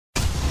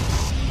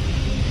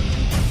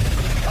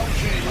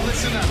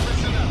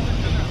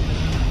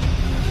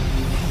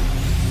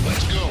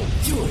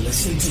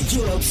listening to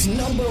Europe's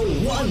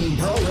 #1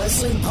 pro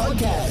wrestling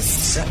podcast.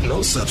 Set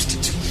no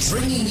substitutes.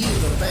 Bringing you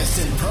the best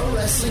in pro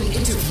wrestling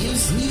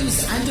interviews,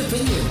 news, and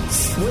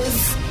opinions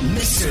with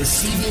Mr.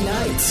 Stevie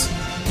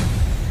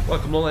Knight.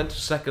 Welcome all then to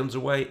Seconds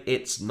Away.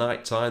 It's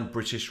Nighttime,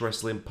 British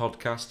Wrestling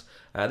Podcast.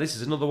 This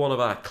is another one of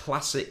our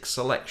classic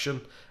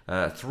selection.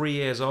 3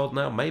 years old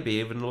now, maybe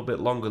even a little bit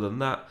longer than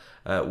that,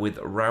 with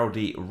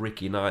Rowdy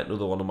Ricky Knight,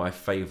 another one of my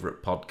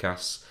favourite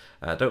podcasts.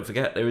 Don't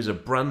forget, there is a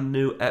brand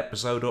new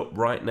episode up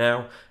right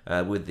now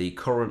with the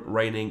current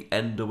reigning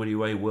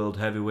NWA World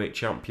Heavyweight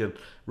Champion,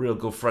 real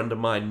good friend of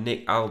mine,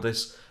 Nick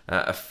Aldis.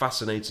 A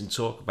fascinating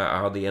talk about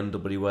how the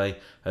NWA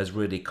has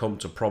really come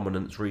to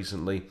prominence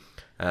recently,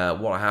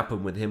 what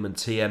happened with him and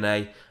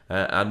TNA,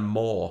 and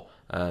more.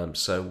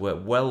 So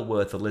well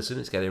worth a listen.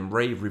 It's getting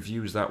rave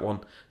reviews, that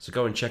one. So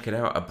go and check it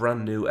out. A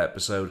brand new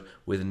episode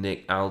with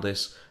Nick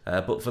Aldis.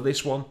 But for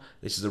this one,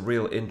 this is a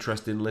real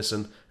interesting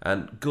listen,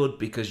 and good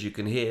because you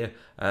can hear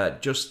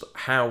just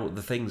how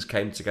the things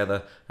came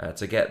together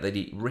to get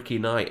the Ricky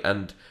Knight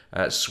and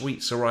Sweet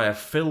Saraya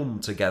film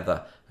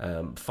together,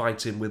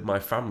 Fighting With My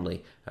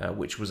Family,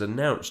 which was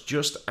announced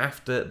just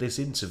after this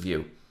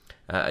interview.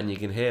 And you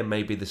can hear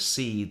maybe the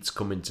seeds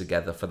coming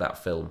together for that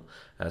film.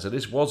 So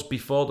this was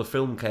before the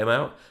film came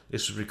out.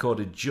 This was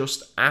recorded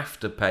just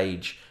after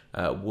Paige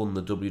won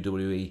the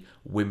WWE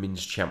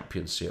Women's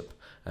Championship.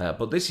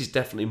 But this is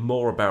definitely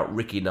more about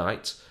Ricky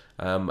Knight.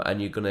 And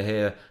you're going to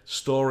hear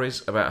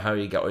stories about how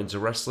he got into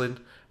wrestling,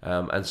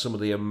 and some of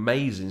the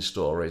amazing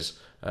stories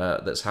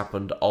that's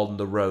happened on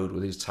the road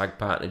with his tag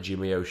partner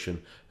Jimmy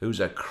Ocean, who's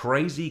a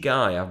crazy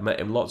guy. I've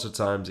met him lots of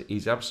times.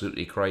 He's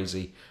absolutely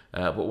crazy,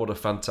 but what a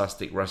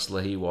fantastic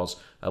wrestler he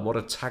was, and what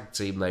a tag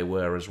team they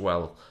were as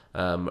well,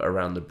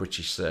 around the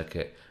British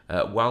circuit,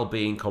 while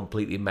being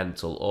completely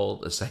mental all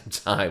at the same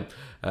time.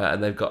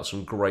 And they've got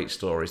some great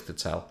stories to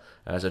tell.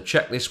 So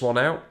check this one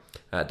out.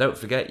 Don't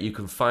forget, you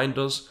can find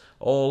us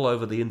all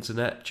over the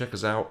internet. Check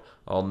us out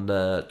on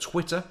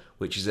Twitter,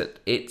 which is at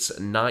It's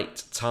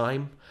Night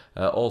Time.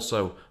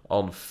 Also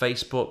on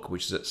Facebook,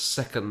 which is at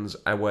Seconds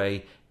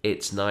Away,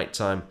 It's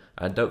Nighttime.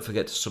 And don't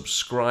forget to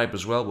subscribe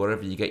as well,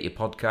 wherever you get your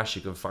podcasts.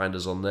 You can find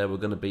us on there. We're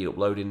going to be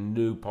uploading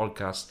new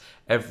podcasts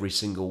every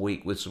single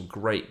week with some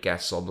great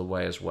guests on the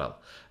way as well.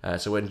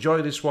 So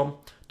enjoy this one.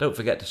 Don't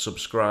forget to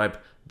subscribe.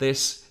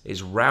 This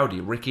is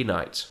Rowdy Ricky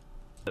Knight.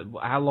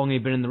 How long have you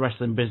been in the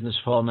wrestling business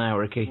for now,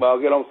 Ricky? Well,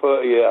 I'll get on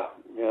 30 years.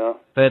 Yeah.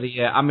 30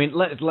 years. I mean,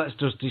 let's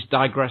just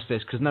digress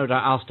this, because no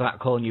doubt I'll start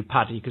calling you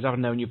Paddy, because I've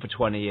known you for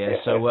 20 years.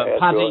 Yeah, so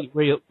Paddy,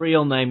 right.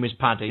 real name is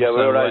Paddy. Yeah,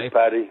 real name is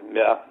Paddy,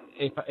 yeah.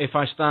 If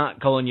I start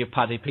calling you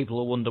Paddy, people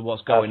will wonder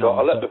what's going on.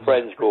 I let my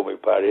friends call me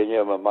Paddy, and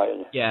you're my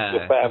mate. Yeah.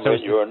 Your family,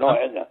 and you're a knight,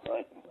 aren't you?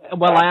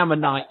 Well, I am a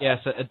knight, yes,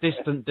 a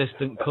distant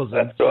cousin.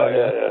 That's right,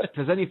 yeah. If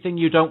there's anything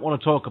you don't want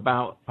to talk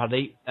about,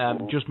 Paddy,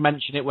 just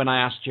mention it when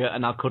I asked you,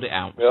 and I'll cut it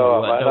out. Yeah,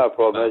 so, mate, no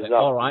problem.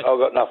 All right. I've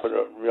got nothing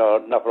I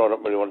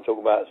don't really want to talk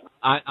about.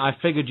 I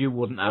figured you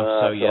wouldn't have,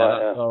 so yeah,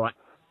 that's all right.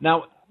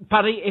 Now,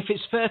 Paddy, if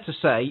it's fair to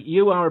say,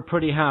 you are a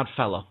pretty hard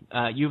fella.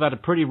 You've had a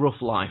pretty rough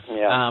life.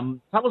 Yeah.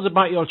 Tell us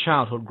about your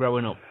childhood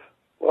growing up.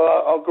 Well,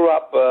 I grew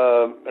up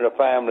in a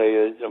family.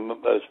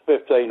 There's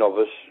 15 of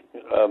us.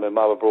 My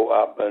mother brought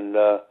up, and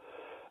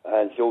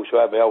she also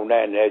had my old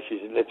nan there. She's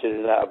lifted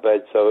in and out of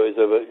bed, so it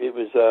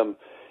was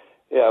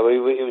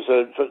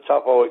a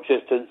tough old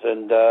existence,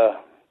 and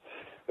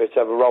we had to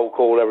have a roll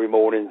call every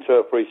morning, 2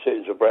 or 3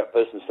 sittings for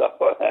breakfast and stuff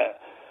like that.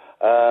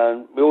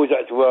 And we always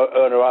had to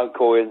earn our own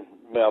coin.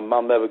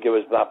 Mum never gave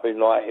us nothing.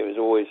 Like, it was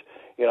always,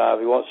 if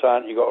you want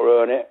something, you got to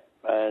earn it,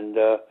 and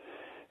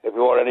if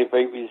you want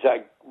anything, you just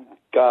had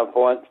to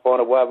go and find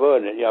a way of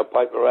earning it.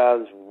 Paper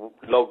rounds,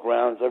 log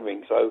rounds,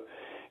 everything. So,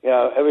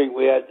 everything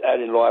we had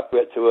in life we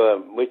had to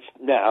earn, which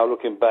now,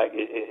 looking back,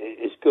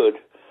 it's good.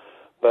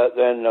 But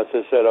then, as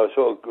I said, I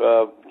sort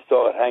of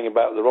started hanging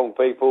about with the wrong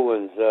people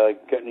and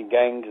getting in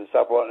gangs and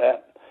stuff like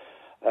that.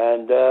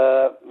 And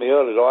my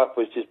early life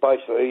was just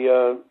basically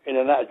in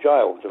and out of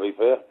jail, to be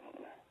fair.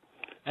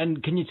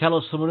 And can you tell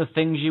us some of the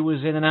things you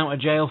was in and out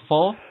of jail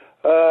for?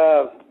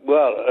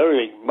 Well,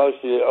 everything,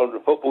 mostly on the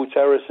football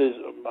terraces,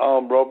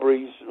 armed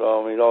robberies.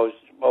 I mean, I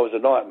was a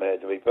nightmare,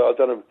 to be fair. I've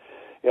done,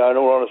 in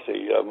all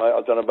honesty, mate,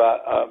 I've done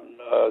about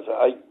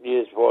 8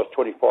 years before I was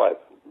 25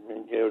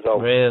 years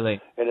old.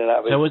 Really? In and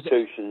out of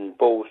institutions,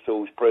 ball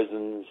stools,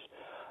 prisons,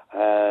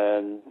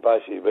 and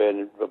basically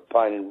being a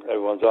pain in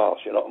everyone's arse,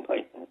 you know what I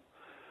mean?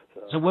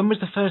 So when was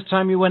the first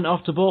time you went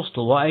off to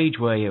Borstal? What age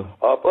were you?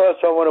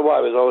 First time I went away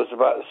I was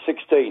about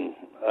 16,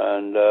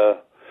 and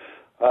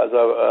as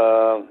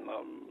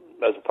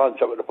a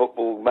punch up at the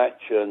football match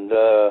and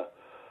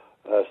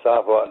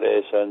stuff like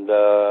this, and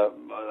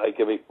they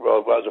give me,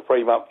 well, that was a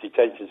 3-month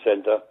detention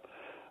centre.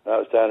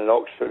 That was down in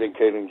Oxford in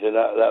Killington.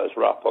 That was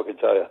rough, I can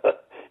tell you.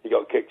 You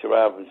got kicked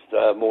around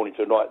from morning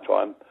to night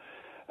time,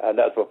 and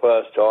that's my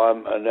first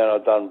time. And then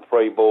I've done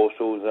 3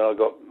 Borstals, and I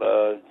got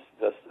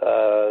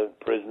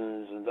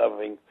prisons and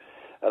everything.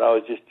 And I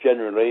was just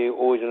generally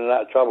always in and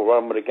out of trouble,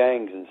 running with the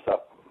gangs and stuff.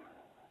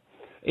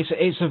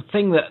 It's a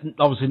thing that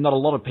obviously not a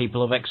lot of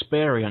people have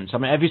experienced. I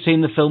mean, have you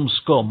seen the film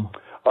Scum?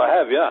 I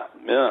have, yeah.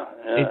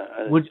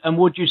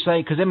 Would you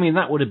say, because I mean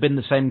that would have been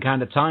the same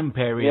kind of time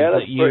period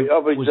that you...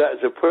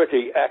 that's a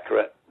pretty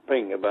accurate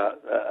thing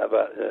about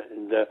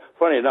and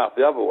funny enough,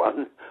 the other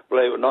one,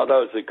 believe it or not, that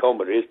was the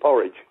comedy, is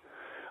Porridge.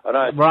 I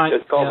know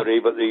it's comedy,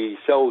 but the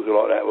cells are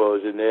like that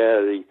was in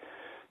there, the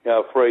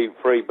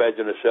three beds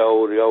in a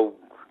cell, the old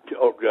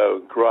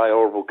grey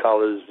horrible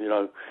colours,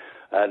 and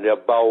the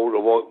bowl, the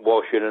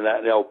washing and that,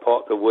 and the old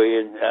pot, the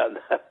weeing,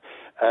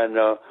 and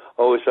I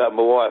always say to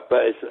my wife,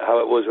 that is how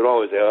it was when I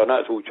was there. I know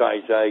it's all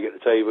changed now, you get the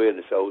TV and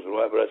the cells and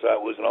whatever, that's how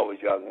it was when I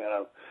was young,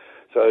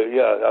 So,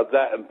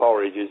 that and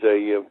Porridge is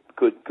a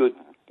good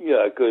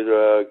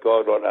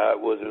guideline how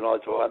it was in my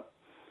time.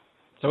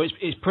 So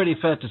it's pretty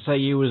fair to say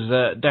you was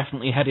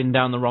definitely heading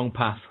down the wrong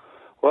path.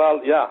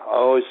 Well, yeah, I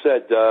always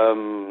said,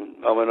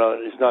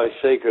 it's no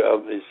secret,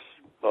 I've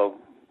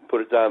put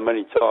it down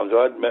many times.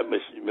 I had met my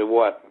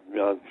wife,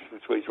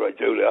 sweet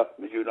Julia,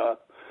 as you know.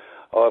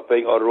 I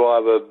think I'd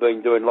rather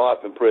been doing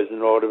life in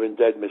prison or I'd have been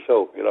dead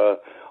myself. I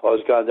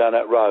was going down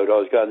that road. I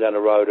was going down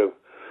the road of,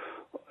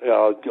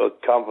 I'd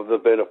come from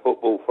being a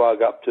football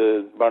thug up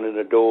to running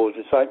the doors,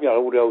 the same,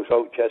 all the old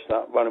salt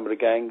chestnut, running with the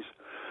gangs,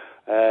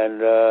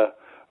 and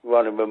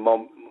running with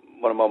one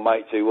of my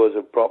mates who was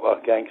a proper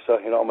gangster,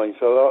 you know what I mean?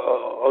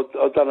 So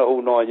I've done the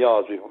whole 9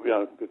 yards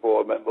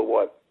before I met my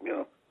wife,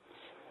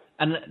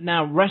 And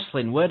now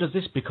wrestling, where does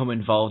this become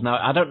involved? Now,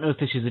 I don't know if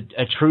this is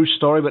a true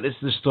story, but this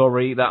is a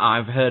story that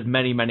I've heard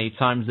many, many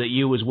times, that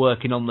you was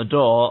working on the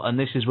door, and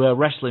this is where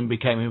wrestling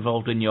became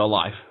involved in your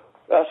life.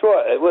 That's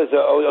right. It was. I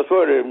was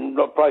working in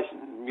a place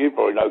you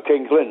probably know,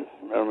 Kings Lynn.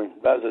 I mean,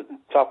 that was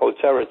a tough old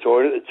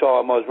territory. At the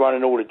time, I was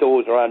running all the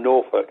doors around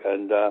Norfolk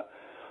and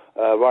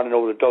running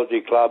all the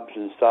dodgy clubs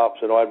and stuff,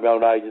 and I had my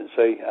own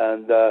agency,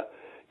 and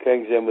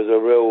Kings Lynn was a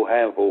real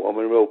handful. I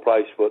mean, a real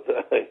place, but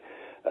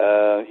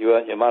you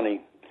earned your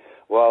money.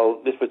 Well,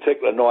 this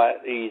particular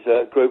night, these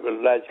group of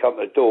lads come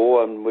to the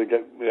door, and we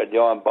had the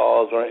iron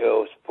bars on it. It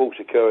was full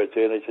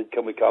security, and they said,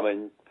 "Can we come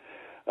in?"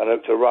 And I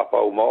looked at a rough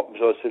old mop,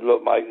 so I said,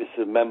 "Look, mate, this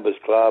is a members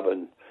club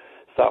and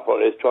stuff like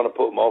this," trying to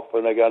put them off.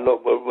 And they go,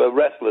 "Look, we're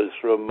wrestlers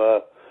from,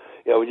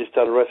 we just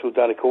done a wrestle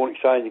down the Corn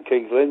Exchange in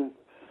Kings Lynn."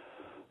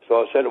 So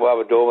I said to my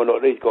other doorman,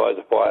 "Look, these guys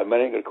are fighting,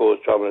 man, ain't going to cause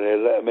trouble in here,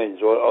 let them in."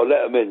 So I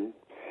let them in,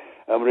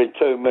 and within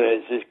 2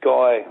 minutes, this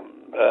guy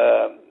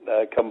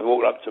come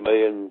walking up to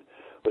me and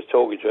was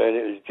talking to him, and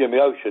it was Jimmy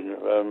Ocean,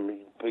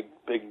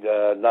 big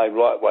name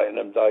lightweight in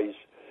them days.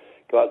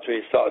 Got up to me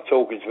and started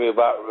talking to me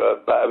about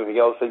everything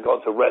else, and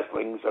got to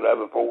wrestling, so I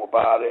never thought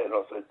about it, and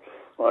I said,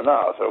 "Well,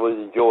 no," so I always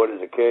enjoyed it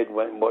as a kid,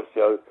 went and watched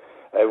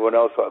everyone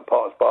else like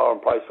Potter's Bar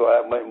and places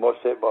like that, went and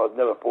watched it, but I'd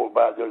never thought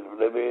about doing it for a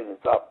living and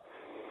stuff.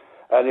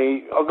 And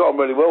I got on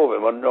really well with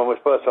him, and it was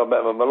the first time I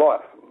met him in my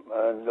life.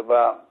 And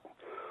about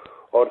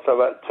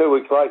 2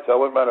 weeks later, I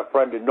went round a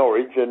friend in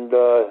Norwich, and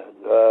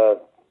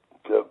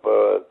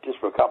just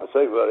for a cup of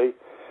tea, really,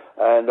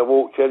 and I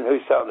walked in, who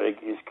sat on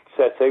his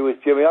settee was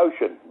Jimmy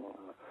Ocean.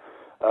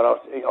 And I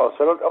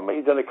said, "Look, I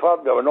meet you in the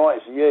club the other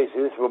night." He said, "Yeah," he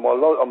said, "This is where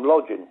I'm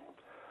lodging."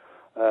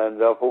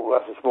 And I thought, well,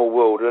 that's a small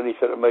world. And then he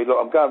said to me, "Look,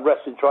 I'm going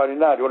wrestling training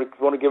now. Do you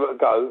want to give it a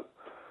go?"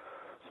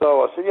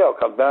 So I said, "Yeah, I'll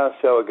come down,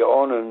 see how I get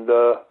on." And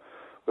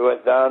we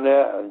went down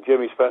there, and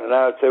Jimmy spent an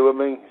hour or two with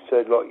me. He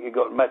said, "Look, you've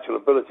got natural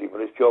ability for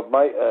this job,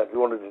 mate, if you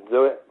wanted to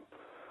do it."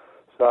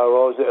 So I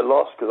was at a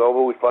loss, because I've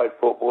always played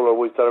football, I've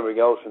always done everything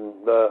else,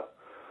 and I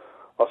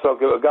said I'll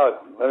give it a go.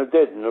 And I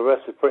did, and the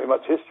rest is pretty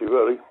much history,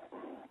 really.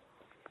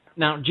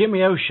 Now,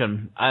 Jimmy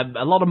Ocean,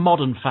 a lot of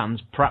modern fans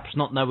perhaps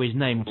not know his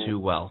name too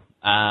well.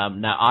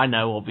 Now, I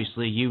know,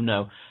 obviously, you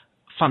know.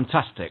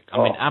 Fantastic. I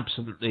mean,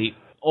 absolutely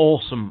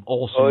awesome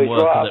work. He's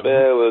right up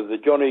there with the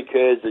Johnny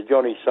Kids, the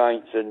Johnny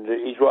Saints, and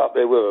he's right up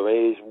there with them.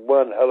 He's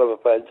one hell of a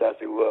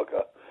fantastic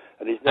worker.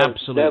 And he's never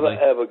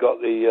ever got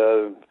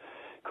the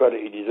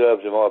credit he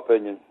deserves, in my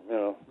opinion.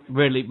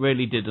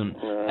 Really didn't.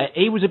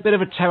 He was a bit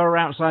of a terror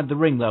outside the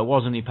ring, though,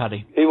 wasn't he,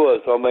 Paddy? He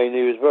was. I mean,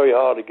 he was very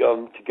hard to get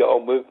on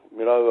with.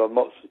 I'm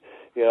not.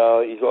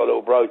 He's like a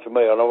little bro to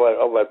me. I know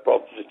I've had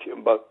problems with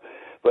him, but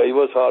he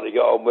was hard to get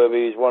on with.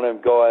 He's one of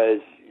them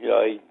guys.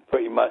 He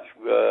pretty much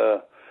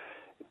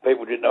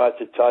people didn't know how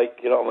to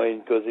take. You know what I mean?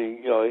 Because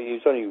he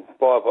was only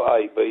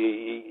 5'8", but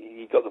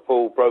he got the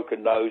full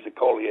broken nose, the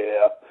collier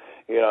hair.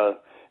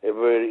 It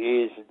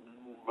really is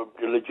a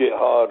legit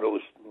hard little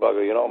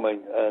bugger. You know what I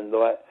mean?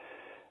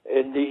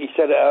 And he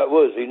said it how it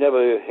was. He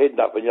never hid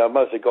nothing.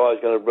 Most of the guys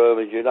going to room,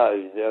 as you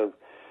know,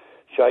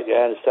 shake your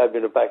hand and stab you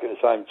in the back at the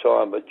same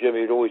time. But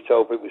Jimmy would always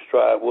tell people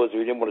straight how it was. If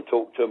he didn't want to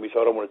talk to him, he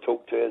said, "I don't want to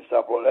talk to you," and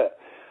stuff like that.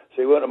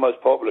 So he weren't the most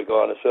popular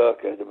guy in the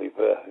circuit, to be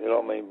fair. You know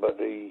what I mean?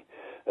 But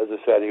as I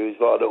said, he was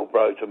like a little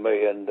bro to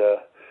me, and I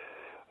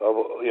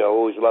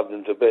always loved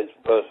him to bits,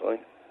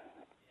 personally.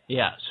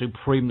 Yeah,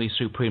 supremely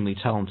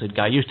talented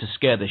guy. Used to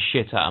scare the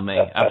shit out of me.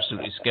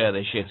 Absolutely scare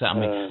the shit out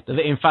of me.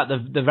 In fact,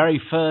 the very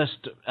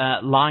first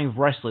live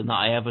wrestling that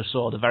I ever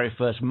saw, the very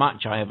first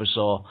match I ever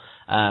saw,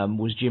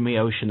 was Jimmy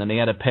Ocean, and he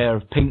had a pair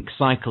of pink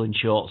cycling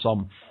shorts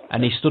on,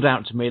 and he stood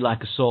out to me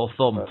like a sore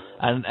thumb.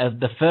 And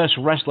the first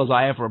wrestlers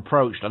I ever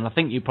approached, and I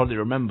think you probably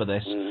remember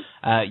this,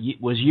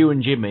 was you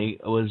and Jimmy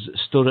was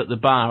stood at the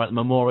bar at the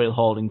Memorial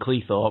Hall in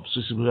Cleethorpes.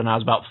 This was when I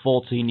was about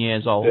 14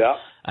 years old. Yeah.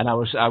 And I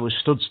was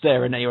stood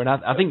staring at you, and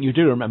I think you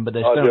do remember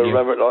this, don't you? I do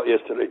remember it like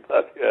yesterday.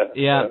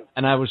 Yeah,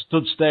 and I was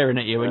stood staring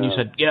at you, and you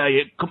said, "Yeah,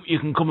 you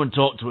can come and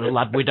talk to us,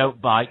 lad. We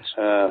don't bite."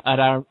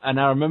 And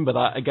I remember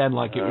that again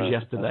like it was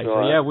yesterday.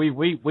 So yeah,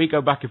 we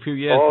go back a few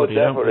years. Oh, buddy,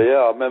 definitely.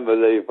 Yeah, I remember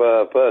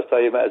the first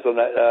day you met us on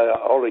that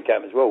holiday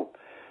camp as well,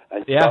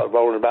 and you started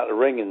rolling about the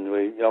ring and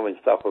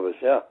stuff with us.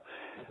 Yeah,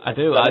 I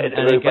do.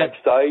 And again,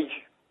 backstage.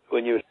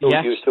 When you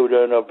were still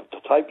doing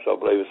tapes, I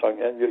believe, or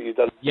something. You've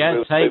done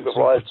tapes,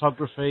 and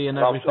photography, and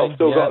everything. I've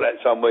still got that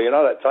somewhere. You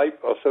know that tape?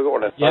 I've still got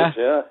one of those tapes.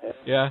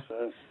 Yeah.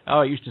 So.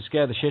 Oh, it used to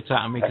scare the shit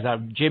out of me because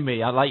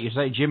Jimmy, like you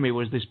say, Jimmy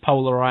was this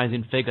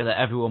polarising figure that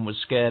everyone was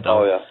scared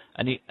of. Oh yeah.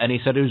 And he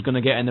said who's going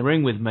to get in the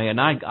ring with me, and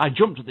I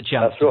jumped at the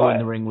chance to go in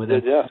the ring with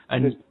him. Yeah.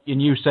 And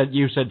you said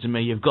to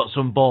me, you've got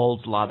some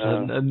balls, lad,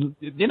 and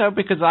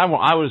because I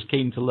was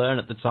keen to learn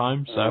at the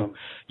time. So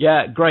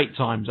yeah, great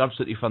times,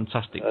 absolutely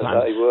fantastic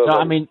times. So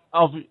I mean,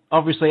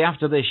 obviously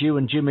after this, you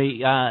and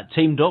Jimmy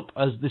teamed up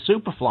as the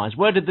Superflies.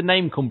 Where did the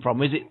name come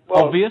from? Is it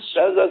obvious?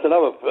 That's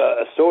another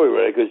story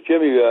really, because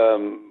Jimmy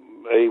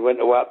he went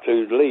up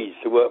to Leeds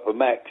to work for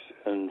Max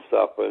and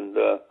stuff, and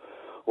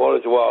while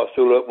I was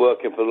still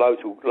working for the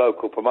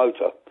local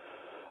promoter,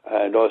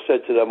 and I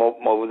said to them,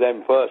 my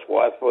then first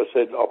wife, I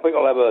said, I think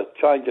I'll have a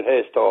change of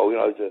hairstyle,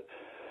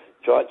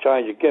 to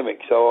change a gimmick.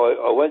 So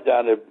I went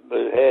down to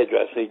the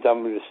hairdresser, and he'd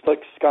done me the slick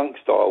skunk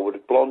style with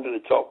a blonde at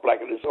the top, black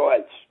at the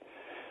sides.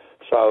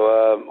 So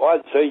I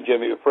hadn't seen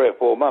Jimmy for 3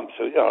 or 4 months,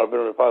 so I've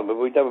been on the phone, but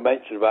we never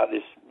mentioned about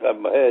this,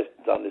 having my hair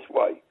done this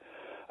way.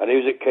 And he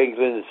was at King's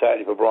Lynn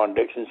Saturday for Brian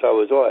Dixon, so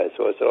was I.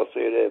 So I said, I'll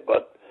see you there,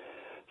 bud.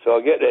 So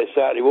I get there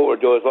Saturday, walk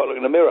the door, it's like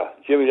looking in the mirror.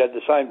 Jimmy had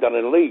the same done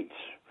in Leeds,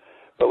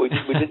 but we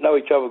didn't know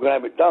each other going to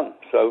have it done.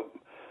 So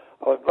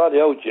I went, bloody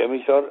hell,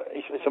 Jimmy. So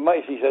it's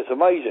amazing. He said, it's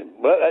amazing.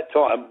 Well, at that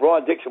time,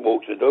 Brian Dixon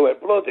walks the door,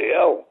 went, bloody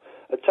hell,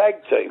 a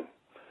tag team.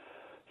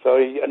 So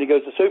he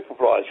goes to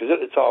Superflies, because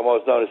at the time I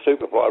was known as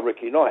Superfly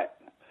Ricky Knight.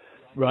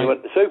 Right. He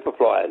went to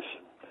Superflies.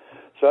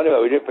 So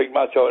anyway, we didn't think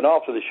much of it. And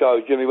after the show,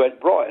 Jimmy went,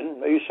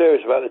 Brian, are you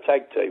serious about the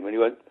tag team? And he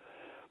went,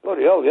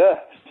 bloody hell,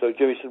 yeah. So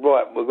Jimmy said,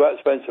 right, we'll go out and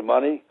spend some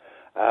money,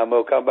 and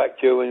we'll come back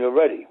to you when you're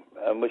ready,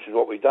 which is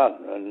what we've done.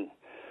 And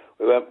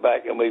we went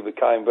back and we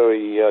became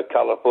very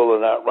colourful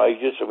and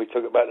outrageous, and we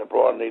took it back to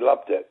Brian, and he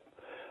loved it.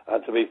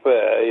 And to be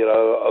fair,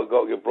 I've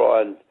got to give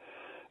Brian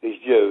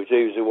his due.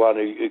 He was the one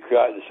who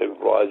created the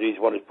Superflies. He's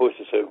the one who pushed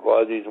the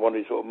Superflies. He's the one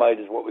who sort of made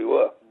us what we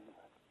were.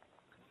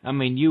 I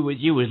mean, you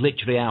was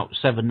literally out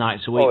 7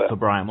 nights a week for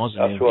Brian,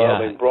 wasn't you? That's right. Yeah.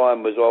 I mean,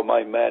 Brian was our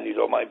main man. He's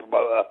our main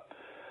promoter.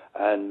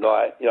 And,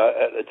 at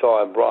the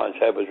time, Brian's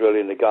head was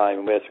really in the game,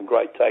 and we had some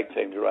great tag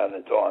teams around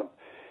the time.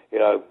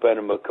 Ben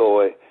and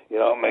McCoy,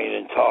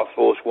 and Task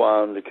Force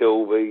One, the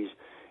Kilbys.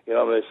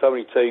 There's so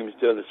many teams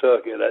doing the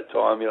circuit at that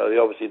time.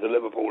 Obviously the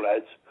Liverpool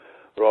lads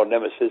were our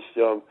nemesis,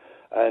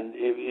 and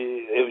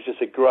it was just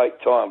a great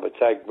time for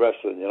tag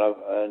wrestling,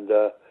 and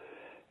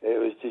it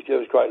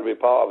was great to be a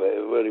part of it.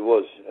 It really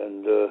was.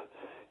 And,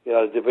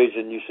 the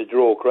division used to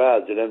draw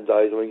crowds in them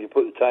days. I mean, you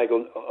put the tag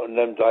on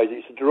them days,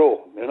 it used to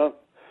draw,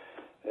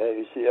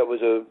 You see, that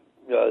was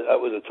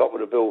a top of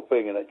the bill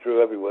thing, and it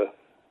drew everywhere.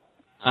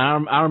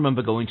 I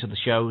remember going to the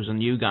shows,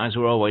 and you guys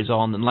were always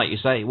on, and like you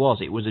say, it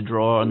was a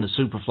draw, and the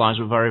Superflies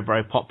were very,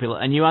 very popular.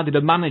 And you added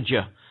a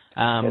manager.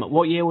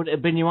 What year would it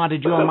have been you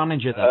added your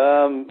manager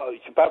then?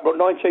 It's about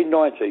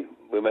 1990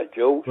 we met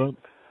Jules. Right.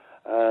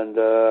 And,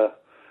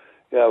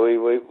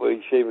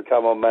 she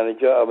became our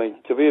manager. I mean,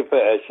 to be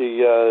fair,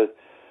 she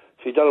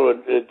done all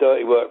the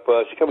dirty work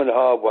first. She come in the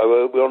hard way.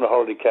 We're on the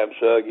holiday camp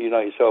circuit. You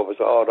know yourself, it's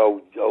a hard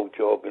old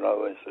job,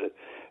 It's,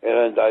 in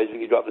her days,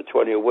 you could up to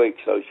 20 a week.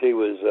 So she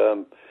was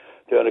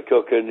doing the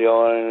cooking, the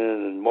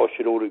ironing, and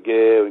washing all the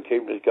gear and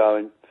keeping us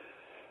going.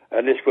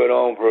 And this went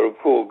on for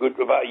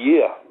about a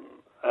year.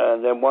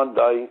 And then one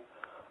day,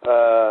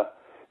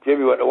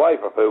 Jimmy went away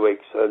for a few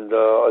weeks. And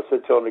I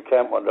said to her on the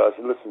camp one day, I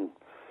said, listen,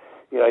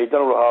 you've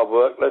done all the hard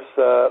work.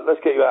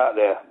 Let's get you out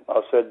there.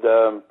 I said,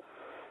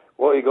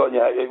 what you got in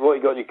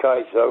your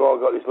case? So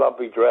I've got this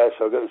lovely dress.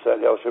 I've got this. I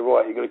said,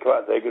 right, you're going to come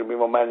out there. You're going to be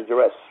my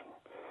manageress.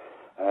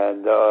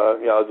 And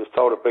I just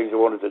told her things I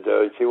wanted to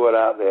do. And she went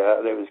out there,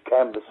 and it was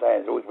Canvas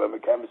Sands. I always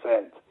remember Canvas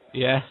Sands.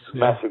 Yes.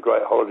 Massive,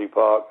 great holiday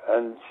park,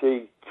 and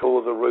she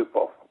tore the roof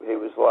off. It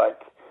was like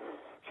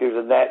she was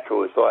a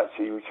natural. It's like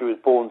she was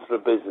born to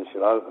the business,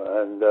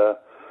 and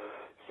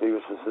she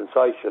was a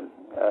sensation.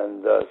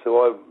 And so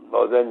I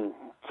then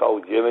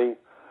told Jimmy.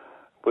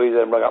 We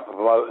then rang up the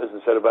promoters and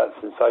said about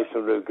the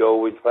sensational new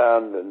girl we'd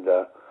found. And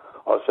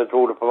I said to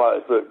all the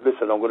promoters, look,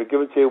 listen, I'm going to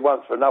give it to you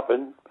once for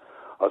nothing.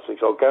 I said,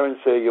 so I'll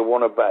guarantee you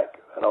want her back.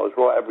 And I was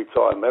right every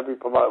time. Every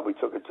promoter we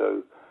took her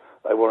to,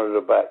 they wanted her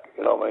back,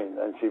 you know what I mean?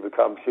 And she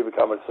become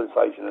a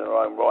sensation in her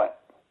own right.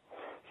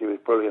 She was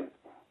brilliant.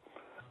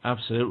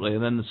 Absolutely.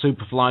 And then the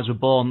Superflies were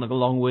born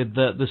along with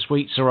the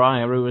sweet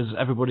Saraya, who, as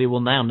everybody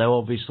will now know,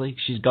 obviously,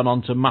 she's gone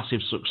on to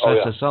massive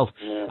success herself.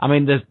 Yeah. I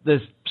mean,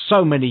 there's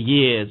so many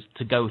years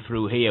to go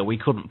through here. We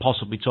couldn't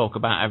possibly talk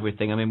about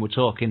everything. I mean, we're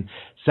talking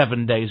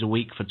 7 days a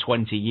week for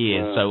 20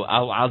 years. So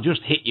I'll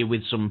just hit you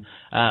with some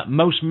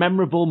most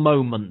memorable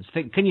moments.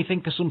 Can you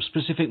think of some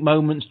specific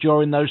moments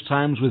during those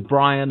times with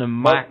Brian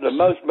and Max? The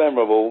most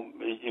memorable,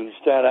 you can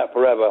stand out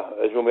forever,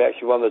 is when we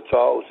actually won the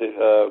titles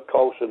at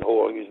Colston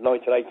Hall. It was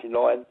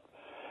 1989,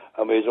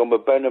 and we was on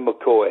with Ben and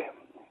McCoy,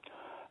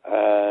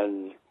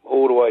 and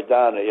all the way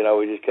down there,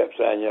 we just kept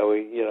saying,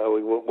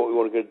 what we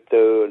want to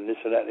do and this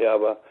and that and the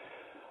other.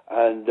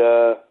 And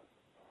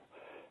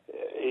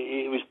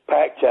it was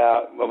packed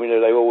out. I mean,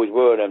 they always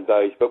were in them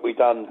days, but we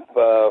done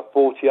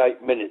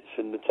 48 minutes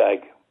in the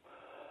tag.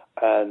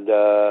 And,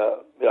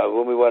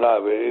 when we went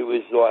over, it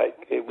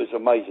was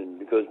amazing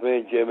because me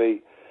and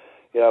Jimmy,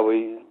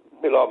 we,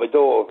 a bit like my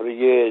daughter for the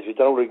years, we've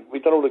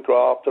done all the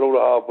graft, done all the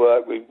hard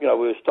work. We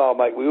were star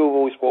makers. We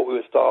always thought we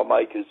were star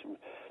makers.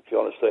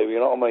 Honestly, you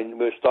know what I mean?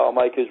 We were star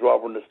makers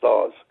rather than the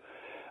stars.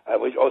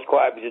 And I was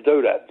quite happy to do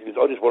that because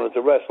I just wanted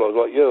to wrestle. I was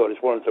like you, I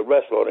just wanted to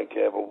wrestle. I didn't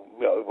care if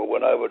I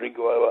went over, didn't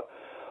go over.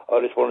 I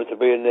just wanted to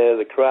be in there.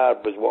 The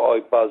crowd was what I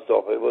buzzed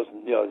off. It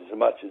wasn't, so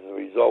much as the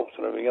results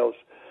and everything else.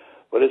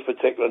 But this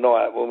particular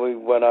night, when we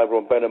went over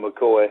on Ben and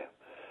McCoy,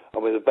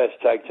 and we were the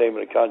best tag team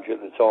in the country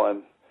at the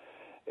time,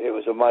 it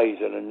was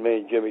amazing. And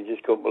me and Jimmy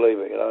just couldn't believe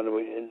it, And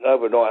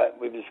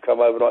overnight, we've just come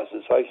overnight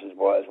sensations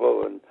by it as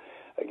well. And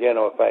again,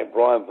 I thank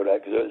Brian for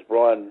that because it was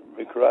Brian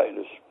who created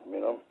us,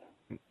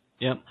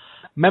 Yep.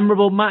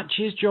 Memorable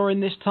matches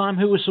during this time?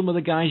 Who were some of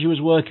the guys you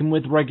was working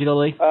with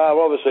regularly?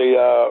 Obviously,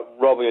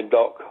 Robbie and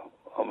Doc.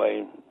 I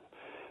mean,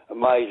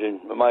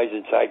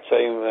 amazing tag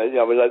team.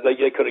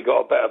 They could have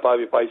got a better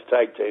babyface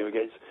tag team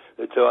against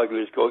the two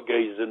ugliest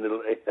geezers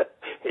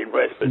in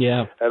wrestling.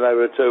 Yeah. And they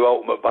were the two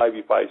ultimate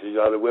babyfaces.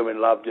 The women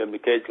loved them, the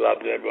kids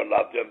loved them, everyone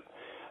loved them.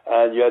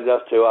 And you had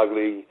those two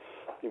ugly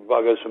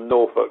buggers from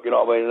Norfolk, you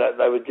know what I mean?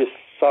 They were just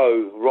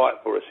so right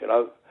for us,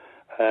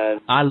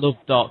 And I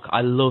loved Doc.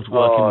 I loved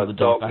working with the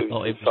Doc. I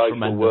thought it was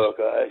tremendous.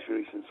 Worker,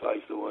 actually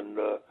sensational, and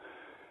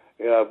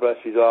bless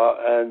his heart,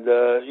 and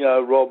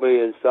Robbie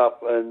and stuff,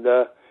 and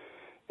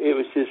it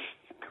was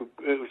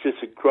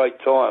just a great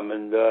time,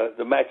 and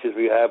the matches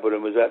we had with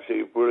them was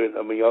absolutely brilliant.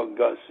 I mean, I can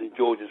go to St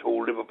George's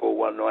Hall, Liverpool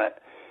one night.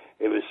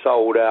 It was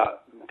sold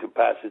out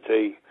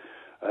capacity.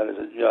 And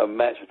there's a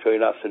match between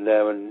us and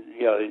them, and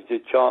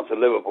the chance of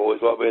Liverpool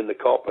was like being in the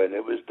coppin.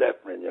 It was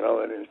deafening,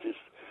 and it was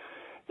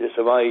just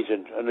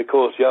amazing. And of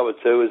course, the other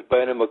two was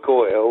Ben and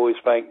McCoy. I always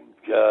thank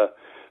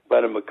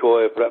Ben and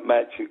McCoy for that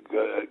match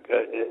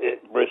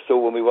at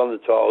Bristol when we won the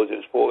titles.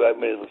 It was 48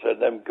 minutes. I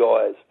said, them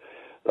guys,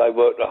 they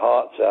worked their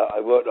hearts out. They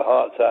worked their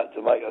hearts out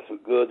to make us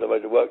look good. They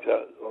made the work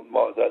out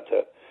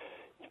to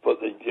put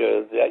the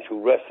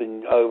actual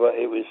wrestling over.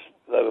 They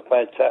were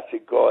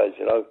fantastic guys,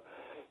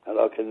 And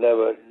I can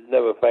never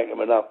thank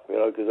them enough,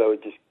 because they were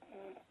just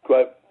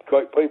great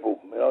people,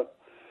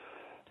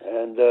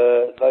 And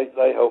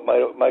they helped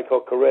make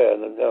our career.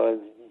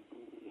 And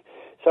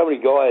so many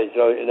guys,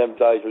 in them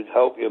days would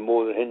help you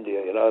more than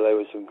India. There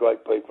were some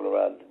great people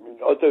around.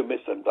 I do miss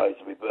them days,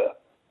 to be fair.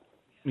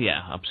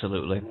 Yeah,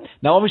 absolutely.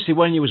 Now, obviously,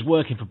 when you was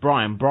working for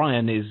Brian,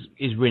 Brian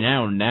is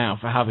renowned now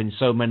for having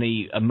so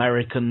many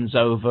Americans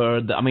over.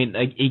 I mean,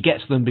 he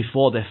gets them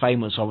before they're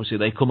famous. Obviously,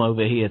 they come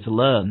over here to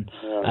learn.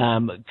 Yeah.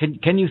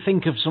 Can you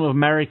think of some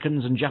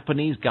Americans and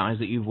Japanese guys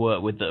that you've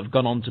worked with that have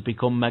gone on to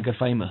become mega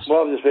famous? Well,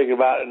 I was just thinking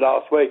about it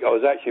last week. I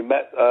was actually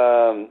met,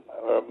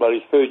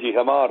 he's Fuji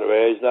Hamada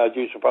here. He's now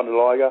Juice upon the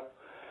Liger.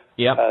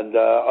 Yeah. And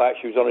I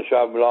actually was on a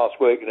show with him last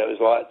week, and it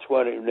was like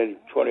 20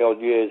 odd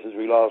years since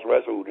we last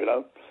wrestled,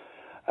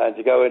 And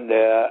to go in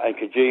there, and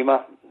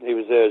Kojima, he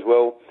was there as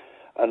well,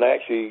 and they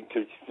actually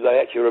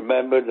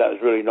remembered. That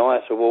was really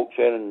nice. I walked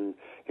in, and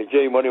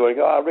Kojima, he went,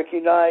 Ricky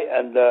Knight,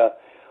 and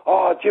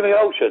Jimmy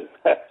Olsen,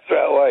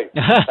 straight away.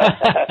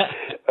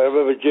 I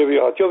remember Jimmy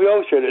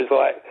Olsen. It's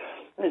like,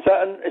 is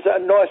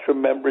that a nice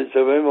remembrance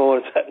of him, or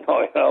is that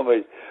not? You know what I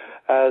mean?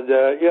 And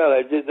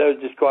they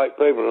were just great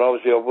people. And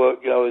obviously, I've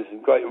worked, with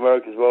some great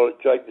Americans as well,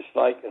 like Jake the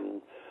Snake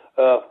and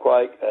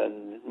Earthquake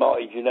and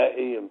Marty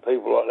Jannetty and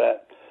people like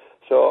that.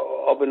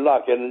 So I've been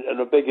lucky, and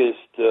the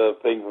biggest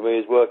thing for me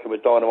is working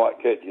with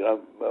Dynamite Kid,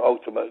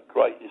 ultimate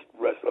greatest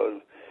wrestler,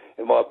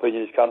 in my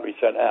opinion, this country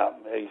sent out.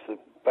 He's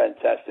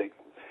fantastic.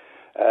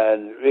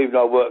 And even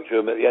though I worked with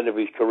him at the end of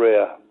his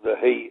career, the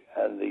heat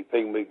and the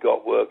thing we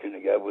got working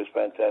together was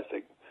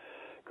fantastic.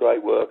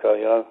 Great worker,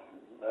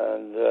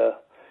 And,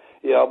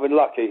 I've been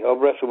lucky. I've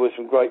wrestled with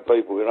some great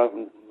people,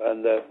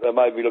 and they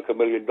made me look $1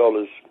 million.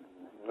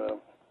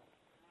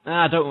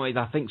 Don't worry.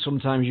 I think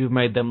sometimes you've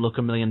made them look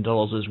 $1 million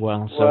as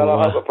well. So, well,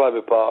 I hope I play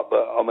my part,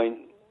 but I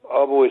mean,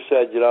 I've always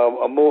said,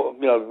 I'm more,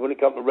 when it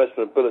comes to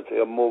wrestling ability,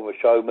 I'm more of a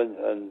showman,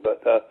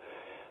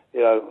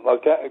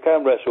 I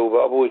can wrestle,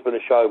 but I've always been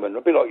a showman.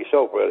 A bit like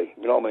yourself, really.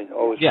 You know what I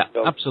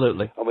mean?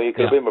 Absolutely. I mean, you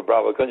could have been my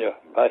brother, couldn't you?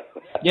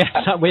 Yeah,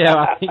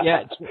 I think,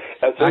 yeah.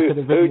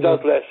 Who does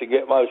less and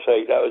get most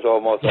heat? That was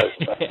all my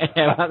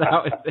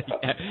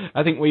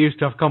I think we used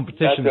to have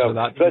competitions for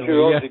that. Especially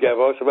when we were together.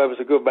 I remember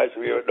some good matches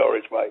with you at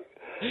Norwich, mate.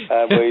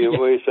 And we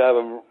used to have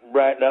them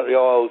ranting out the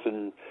aisles,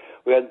 and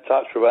we hadn't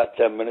touched for about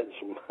 10 minutes.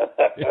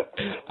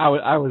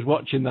 I was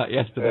watching that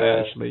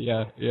yesterday, actually.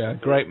 Yeah,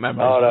 great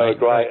memory. Oh, no,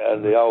 great.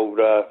 And the old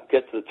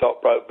get to the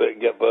top rope bit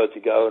and get Bert to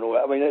go and all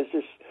that. I mean, it's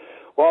just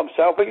what I'm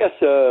saying. I think that's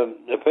the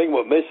thing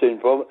we're missing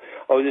from.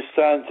 I was just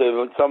saying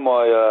to some of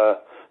my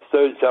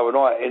students the other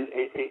night,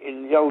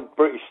 in the old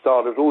British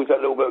style, there's always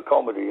that little bit of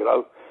comedy, you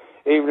know.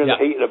 Even in the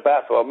heat of the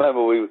battle, I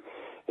remember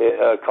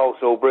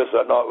Colston or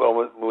Bristol that night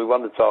when we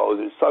won the titles,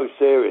 it was so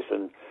serious,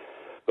 and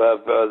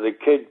the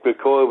kid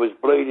McCoy was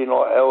bleeding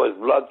like hell, there's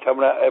blood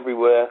coming out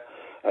everywhere,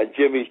 and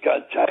Jimmy's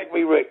going, tag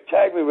me Rick,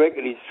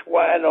 and he's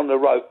swaying on the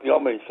rope, you know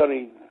what I mean,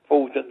 suddenly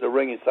falls into the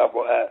ring and stuff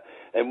like that,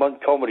 in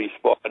one comedy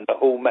spot in the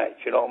whole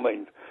match, you know what I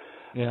mean?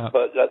 Yeah.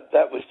 But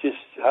that was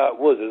just how it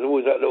was. There's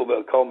always that little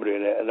bit of comedy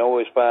in it, and I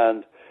always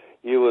found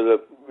you were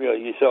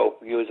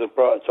you was a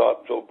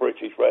prototype sort of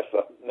British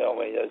wrestler, you know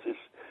what I mean?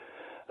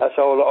 That's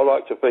how I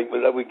like to think.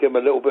 We give him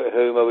a little bit of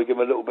humour, we give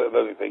him a little bit of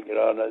everything, you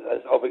know, and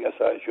I think that's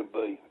how it should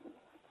be.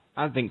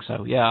 I think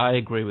so. Yeah, I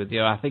agree with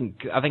you. I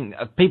think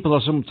people are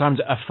sometimes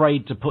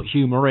afraid to put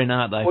humour in,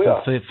 aren't they?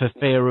 For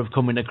fear of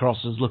coming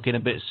across as looking a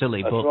bit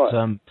silly. That's but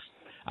right.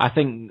 I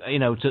think, you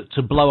know,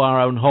 to blow our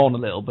own horn a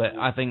little bit,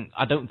 I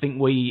don't think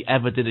we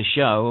ever did a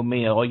show,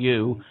 me or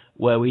you,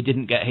 where we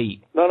didn't get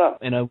heat. No.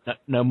 You know,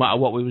 no matter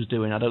what we was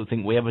doing, I don't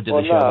think we ever did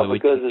a show where we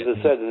didn't get heat. Because, as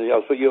I said, and I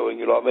was for you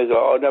like me,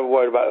 I never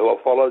worried about who I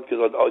followed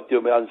because I'd do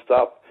my own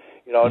stuff.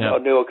 You know, I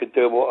knew I could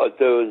do what I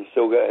do and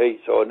still get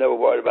heat, so I never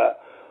worried about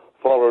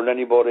following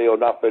anybody or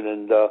nothing.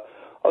 And I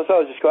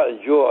just quite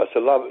enjoy it.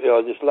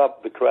 I just love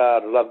the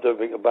crowd. I loved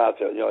everything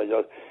about it. You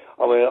know,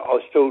 I mean, I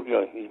still, you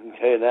know, you can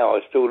hear now,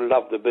 I still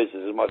love the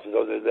business as much as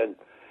I did then.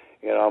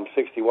 You know, I'm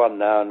 61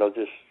 now, and I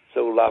just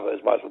still love it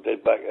as much as I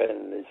did back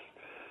then.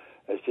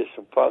 It's just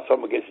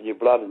something gets in your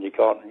blood, and you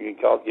can't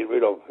get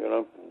rid of, you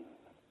know.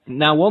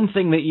 Now, one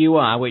thing that you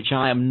are, which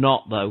I am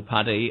not, though,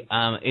 Paddy,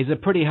 is a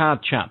pretty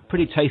hard chap,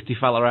 pretty tasty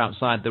fella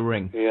outside the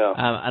ring. Yeah.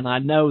 And I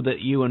know that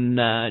you and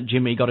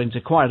Jimmy got into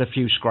quite a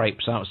few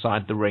scrapes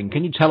outside the ring.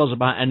 Can you tell us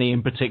about any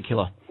in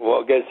particular?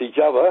 What, against each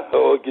other?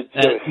 Or against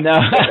no,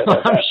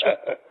 I'm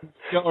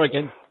sure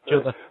against each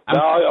other.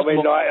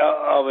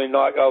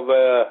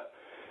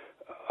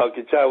 I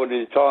could tell when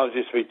the times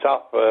used to be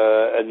tough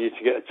and used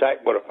to get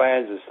attacked by the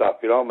fans and stuff,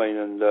 you know what I mean?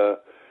 And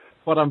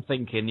what I'm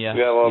thinking, yeah.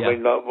 Yeah, well, I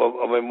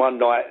mean, one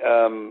night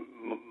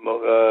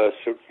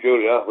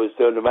Julia was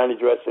doing the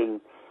manageress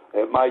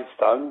at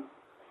Maidstone,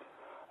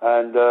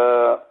 and we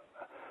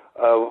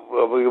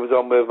was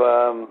on with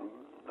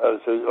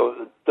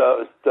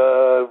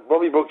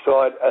Robbie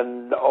Brookside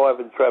and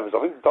Ivan Travers. I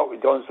think Doc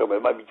had gone somewhere,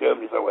 maybe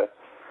Germany somewhere.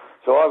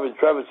 So Ivan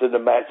Travers in the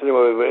match.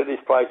 Anyway, we were at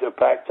this place that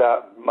packed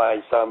out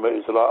Maidstone. It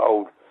was a like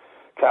old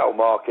cattle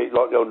market,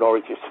 like the old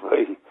Norwich used to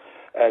be.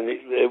 And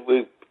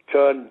we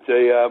turned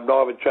the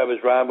Ivan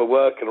Travers round, we're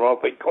working around.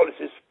 I think, God, it's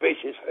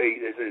suspicious heat,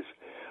 this is.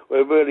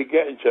 We're really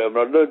getting to him.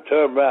 And I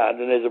turn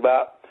round, and there's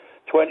about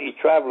 20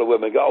 traveller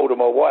women got hold of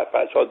my wife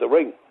outside the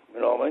ring.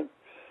 You know what I mean?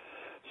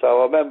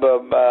 So I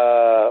remember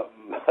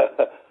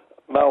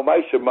Mel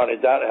Mason running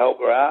down to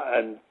help her out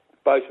and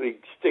basically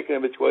sticking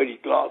in between his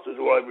glasses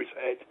all over his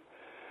head.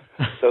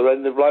 So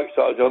then the bloke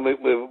started,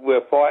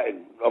 we're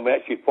fighting. I'm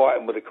actually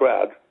fighting with the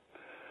crowd.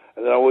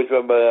 And then I always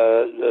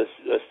remember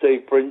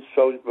Steve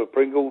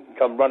Pringle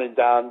come running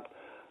down,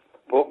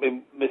 put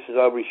me missus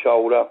over his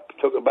shoulder,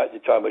 took her back to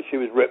town, but she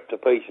was ripped to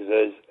pieces.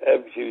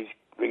 She was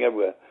going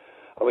everywhere.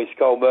 I mean,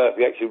 Skull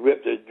Murphy actually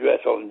ripped her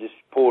dress off and just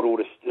poured all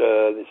this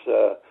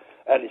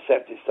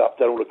antiseptic stuff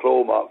down all the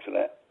claw marks and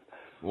that.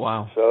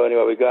 Wow. So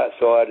anyway, we go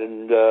outside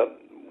and, I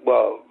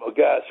go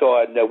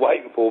outside and they're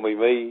waiting for me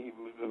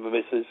and my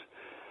missus.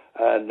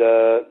 And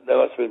there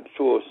must have been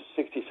sort of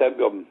 60,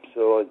 70 of them.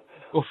 So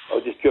I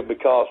just driven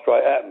my car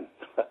straight at them.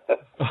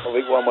 I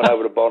think one went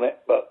over the bonnet,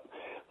 but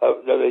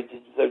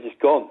they're just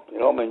gone, you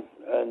know what I mean?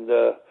 And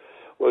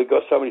we've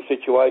got so many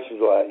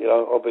situations like that, you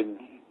know. I've been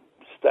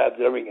stabbed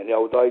and everything in the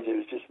old days. It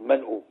was just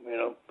mental, you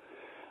know.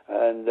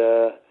 And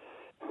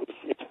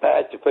it's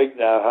bad to think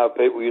now how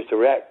people used to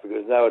react,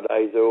 because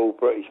nowadays they're all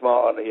pretty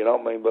smart, aren't they, you know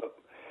what I mean? But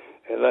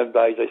in them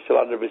days, they still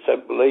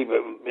 100% believe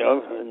it, you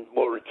know, and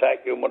wanted to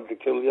attack you and wanted to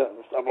kill you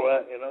and stuff like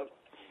that, you know.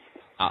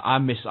 I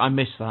miss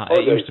that.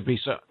 It used to be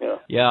so.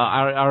 Yeah,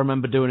 I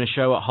remember doing a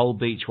show at Hull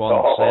Beach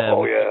once.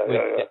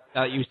 Yeah.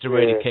 That used to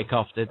really kick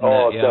off, didn't it?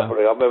 Oh,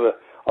 definitely. I remember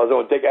I was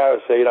on Dick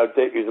Harris, you know,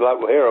 Dick was a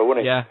local hero,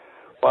 wasn't he? Yeah.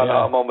 One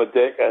night I'm on with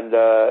Dick, and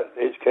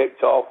it's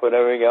kicked off and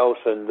everything else,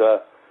 and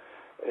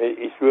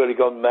it's really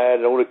gone mad,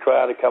 and all the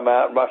crowd had come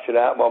out and rushing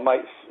out. My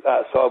mate's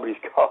outside with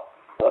his car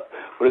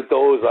with the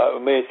doors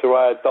open. Me and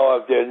Saraya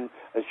dived in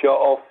and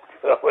shot off.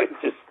 It's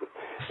just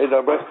in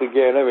the wrestling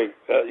gear and everything.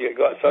 It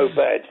got so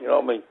bad, you know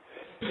what I mean?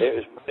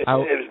 It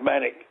was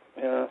manic,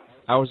 you know.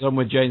 I was on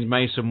with James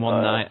Mason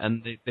one night,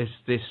 and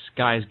this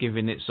guy's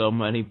giving it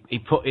some, and he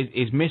put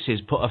his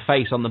missus put a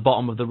face on the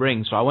bottom of the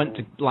ring, so I went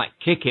to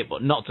kick it,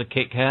 but not to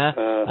kick her,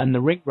 and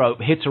the ring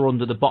rope hit her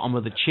under the bottom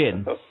of the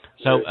chin.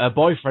 So her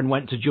boyfriend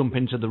went to jump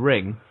into the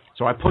ring,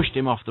 So I pushed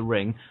him off the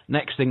ring.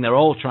 Next thing, they're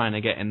all trying to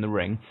get in the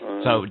ring.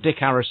 So Dick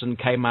Harrison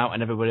came out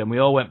and everybody, and we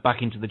all went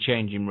back into the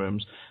changing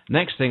rooms.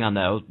 Next thing I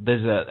know,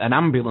 there's an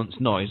ambulance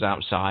noise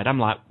outside. I'm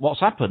like,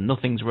 what's happened?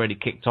 Nothing's really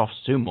kicked off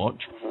too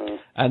much.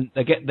 And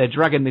they're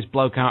dragging this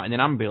bloke out in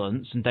an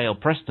ambulance, and Dale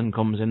Preston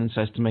comes in and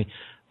says to me,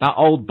 that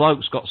old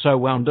bloke's got so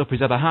wound up he's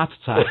had a heart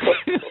attack.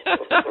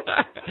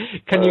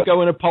 Can you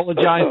go and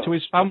apologise to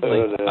his family?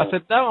 I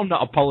said, no, I'm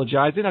not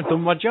apologising. I've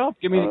done my job.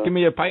 Give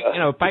me a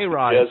pay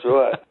rise. That's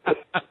right.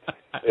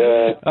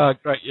 Yeah.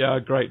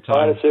 Great time.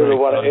 I had a serious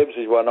one at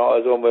Ipswich one night. I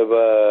was on with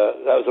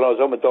that was when I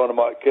was on with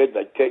Dynamite Kid, and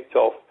they kicked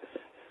off.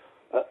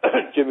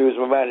 Jimmy was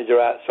my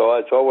manager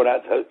outside, so I went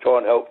out to try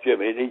and help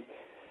Jimmy. And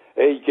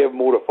he gave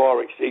him all the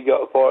fire extinguisher. He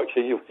got a fire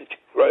extinguisher,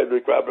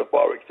 randomly grabbed a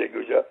fire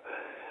extinguisher,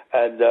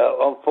 and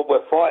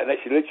we're fighting.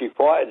 Actually, literally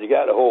fighting to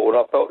get out of the hall, and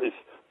I felt this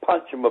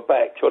punch in my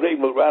back. So I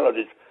didn't even look round. I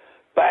just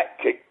back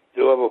kicked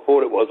whoever I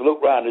thought it was. I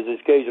looked round. There's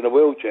this geezer in a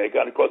wheelchair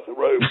going across the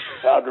room,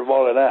 100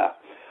 miles an hour.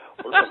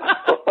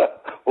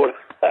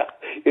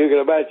 You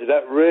can imagine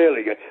that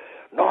really good.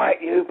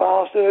 Night, you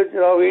bastard, you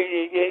know,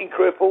 eating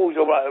cripples.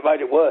 It made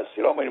it worse,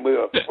 you know what I mean? We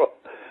were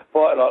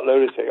fighting like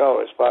lunatic.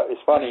 Oh,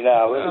 it's funny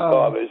now. At the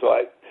time, it's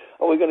like,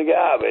 are we going to get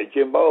out of it,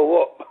 Jimbo, or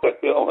what?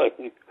 You know what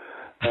I mean?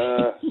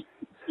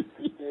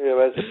 Yeah,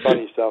 that's the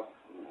funny stuff.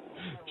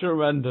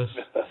 Tremendous.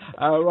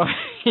 Right.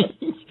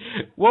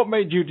 What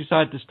made you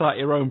decide to start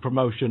your own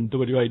promotion,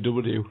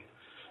 WAW?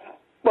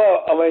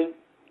 Well, I mean,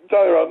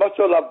 I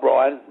still love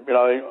Brian, you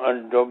know,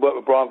 and I've worked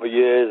with Brian for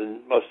years,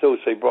 and I still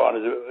see Brian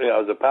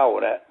as a pal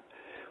in that.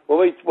 When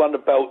we won the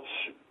belts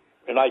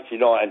in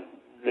 '89,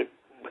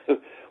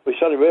 we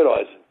suddenly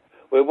realised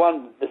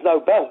there's no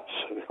belts,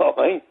 you know what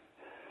I mean?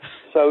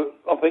 So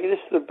I'm thinking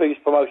this is the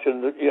biggest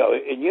promotion, you know,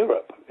 in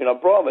Europe. You know,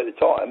 Brian at the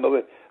time,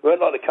 we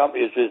weren't like the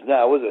company as it is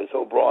now, was it?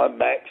 Sort of Brian,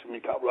 Max, and a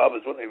couple of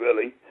others, wasn't he,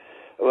 really?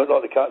 We weren't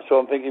like the company. So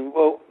I'm thinking,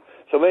 well,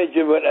 so me and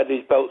Jim went and had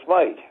these belts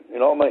made, you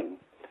know what I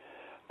mean?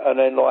 And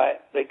then,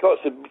 like, they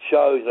got some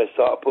shows, they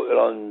started putting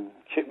on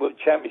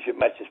championship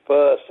matches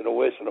first and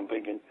all this, and I'm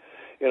thinking,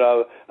 you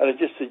know, and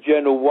it's just the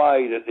general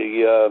way that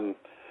the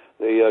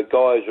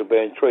guys were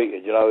being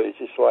treated, you know, it's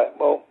just like,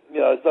 well, you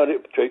know, it's no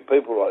need to treat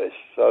people like this.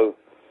 So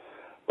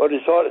I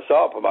decided to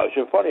start a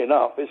promotion. Funny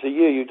enough, it's a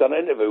year you've done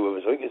an interview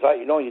with us. I think it's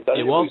 '89 you've done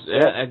an interview. It was,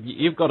 yeah.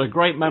 You've got a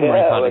great memory,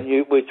 Paddy.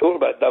 And we talked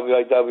about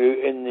WAW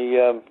in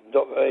the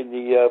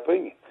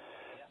thing.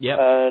 Yeah.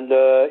 And,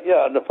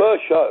 and the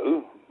first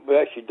show we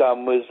actually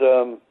done was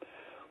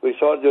we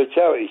decided to do a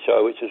charity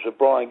show, which was for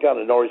Brian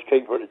Gunn, a Norwich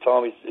keeper at the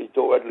time. His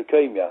daughter had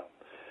leukemia.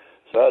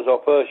 So that was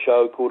our first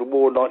show called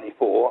Award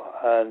 94,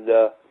 and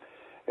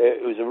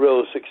it was a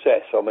real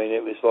success. I mean,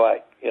 it was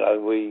like, you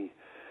know, we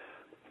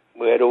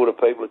had all the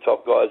people, the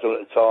top guys on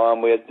at the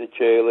time. We had the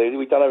cheerleaders.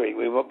 We done everything.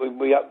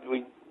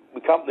 We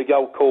come to the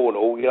old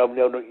Cornwall. You know,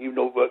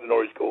 worked in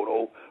Norwich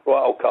Cornwall,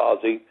 right old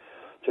Carsey,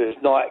 to this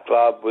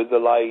nightclub with the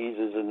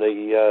lasers and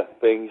the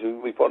things.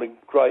 We put on a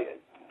great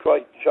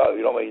show.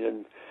 You know what I mean?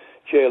 And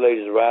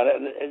cheerleaders around it,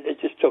 and it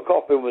just took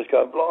off. Everyone was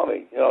going,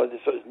 blimey, you know,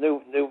 this sort of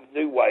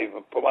new wave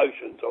of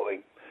promotion sort of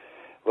thing.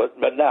 But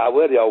now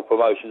we're the old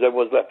promotions.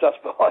 Everyone's left us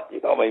behind.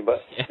 You know what I mean?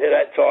 But at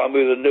that time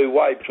we were the new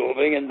wave sort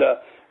of thing, and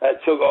that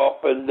took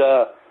off. And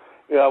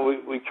you know,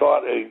 we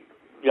tried to,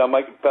 you know,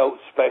 make the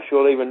belts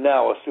special. Even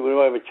now, when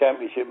we have a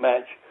championship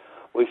match,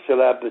 we still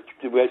have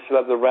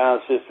the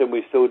round system.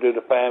 We still do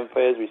the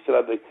fanfares. We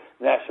still have the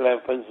national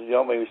anthems. You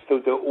know what I mean? We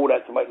still do all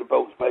that to make the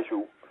belt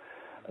special.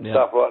 And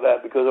stuff like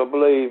that, because I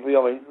believe, I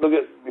mean, look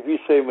at, if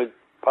you see him with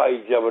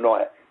Paige the other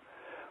night,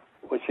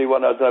 I don't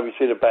know if you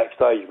see the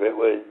backstage bit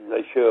where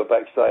they show her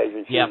backstage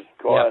and she's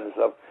crying and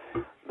stuff,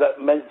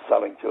 that meant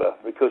something to her,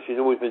 because she's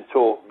always been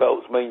taught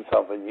belts mean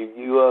something,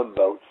 you earn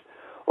belts.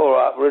 All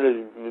right, we're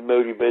in the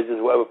moody business,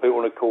 whatever people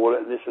want to call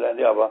it, and this and that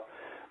and the other,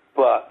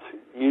 but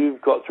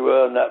you've got to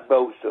earn that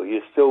belt still.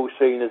 You're still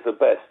seen as the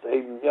best,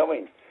 even, you know what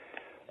I mean?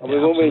 I mean,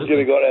 when me and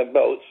Jimmy got them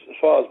belts, as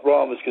far as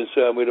Brian was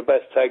concerned, we were the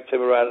best tag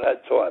team around at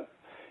that time.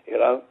 You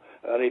know,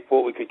 and he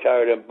thought we could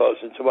carry them belts,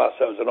 and to us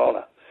that was an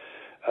honour.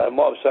 And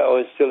what I'm saying,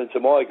 I instilling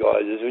to my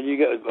guys is when you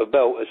get a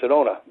belt, it's an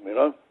honour, you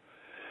know.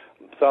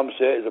 Some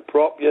say it as a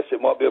prop. Yes, it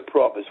might be a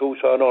prop. It's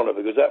also an honour,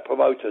 because that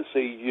promoter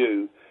sees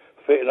you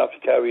fit enough to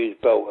carry his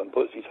belt and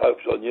puts his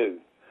hopes on you.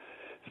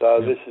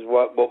 So this is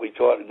what we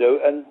try to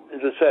do. And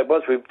as I said,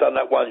 once we've done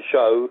that one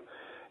show,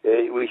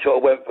 we sort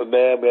of went from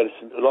there, and we had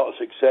a lot of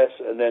success,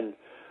 and then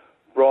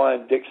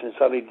Brian Dixon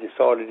suddenly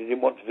decided he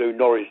didn't want to do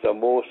Norwich no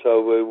more, so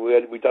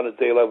we done a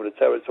deal over the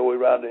territory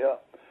around here.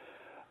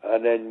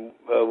 And then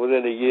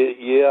within a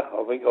year,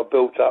 I think I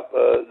built up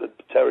the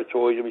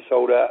territories, and we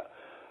sold out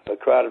a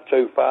crowd of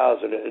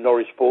 2,000 at the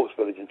Norwich Sports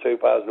Village in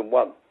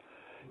 2001.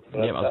 Yeah,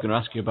 I was going to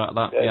ask you about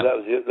that. Yeah, that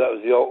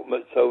was the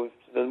ultimate. So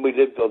then we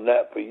lived on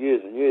that for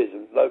years and years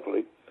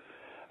locally.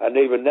 And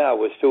even now,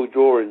 we're still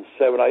drawing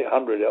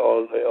 700-800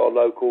 at our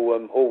local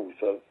halls.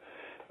 So,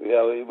 you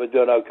know, we're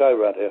doing okay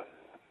around here.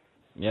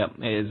 Yeah,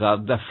 it is.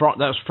 That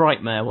was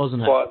Frightmare,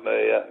 wasn't it?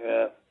 Frightmare,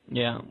 yeah.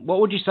 Yeah.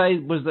 What would you say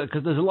was that?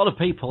 Because there's a lot of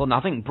people, and I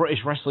think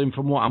British wrestling,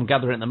 from what I'm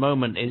gathering at the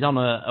moment, is on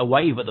a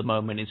wave at the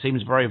moment. It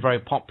seems very, very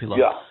popular.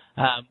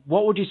 Yeah.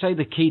 What would you say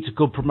the key to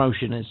good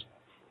promotion is?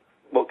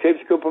 What keeps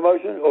a good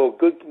promotion, or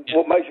good? Yeah.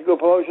 What makes a good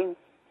promotion?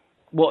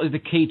 What is the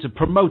key to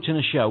promoting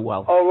a show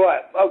well? Oh,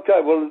 right.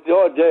 Okay. Well, the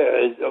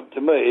idea is,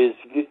 to me, is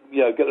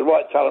get the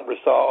right talent for a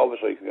start.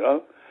 Obviously,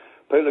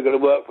 people are going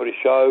to work for the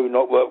show,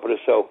 not work for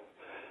themselves.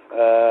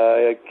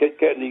 Get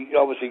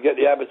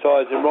the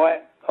advertising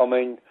right. I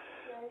mean,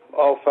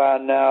 I've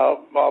found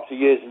now, after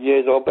years and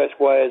years, our best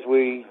way is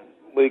we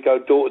go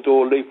door to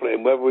door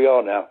leafleting wherever we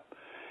are now.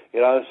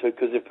 So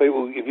because if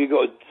you've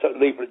got a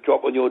leaflet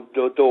drop on your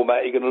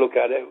doormat, you're going to look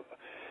at it.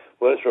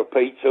 Whether it's for a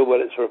pizza,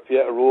 whether it's for a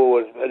Fiesta Raw,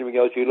 or anything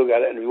else, you look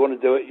at it, and if you want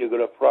to do it, you're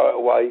going to throw it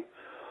away,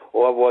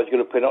 or otherwise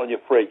you're going to pin it on your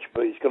fridge.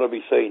 But it's going to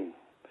be seen.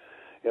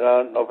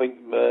 And I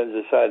think, as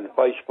I said,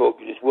 Facebook,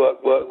 you just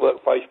work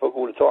Facebook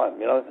all the time,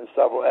 and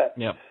stuff like that.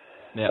 Yeah.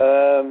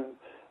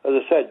 As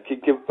I said,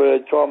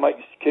 try and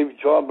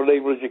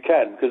believe as you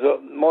can, because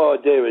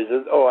my idea is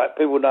that, all right,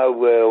 people know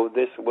we're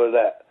this, we're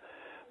that,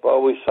 but I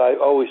always say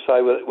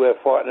we're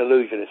fighting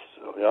illusionists,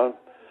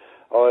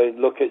 I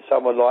look at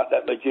someone like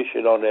that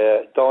magician on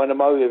there,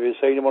 Dynamo. Have you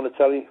seen him on the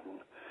telly?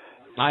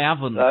 I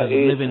haven't, because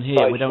living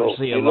here, we don't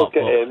see a lot. Look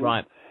at him,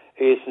 right.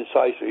 He is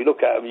sensational. You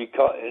look at him, you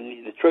can't,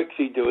 and the tricks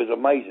he do is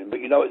amazing,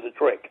 but it's a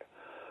trick.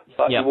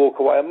 But you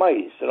walk away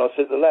amazed. And I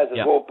said to the lads,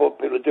 that's what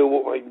people do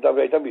watching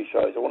WAW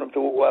shows. I want them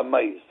to walk away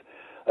amazed.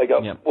 They go,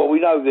 well,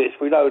 we know this,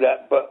 we know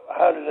that, but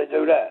how did they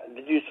do that?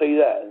 Did you see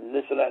that? And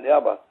this and that and the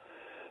other.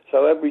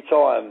 So every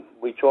time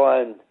we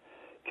try and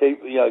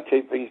keep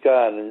things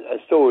going and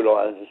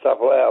storylines and stuff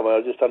like that. I mean,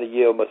 I've just done a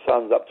year with my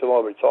sons up to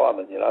my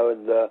retirement, and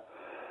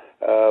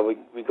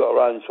we got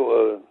our own sort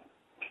of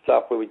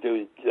stuff where we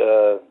do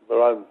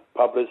our own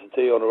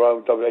publicity on our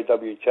own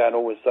WAW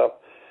channel and stuff.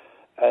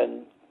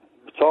 And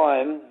the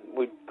time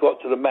we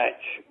got to the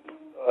match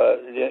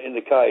in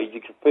the cage, you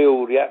could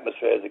feel the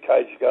atmosphere as the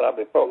cage was going up.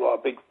 It felt like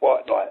a big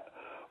fight night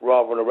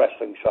rather than a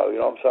wrestling show. You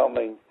know what I'm saying? I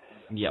mean,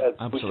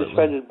 absolutely. We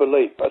suspended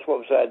belief. That's what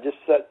I'm saying. Just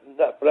that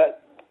for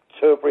that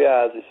 2 or 3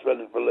 hours is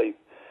suspended belief,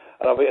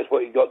 and I think that's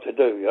what you got to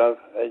do,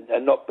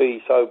 and not be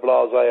so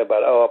blasé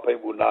about it. Oh,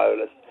 people know.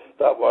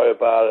 Don't worry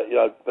about it,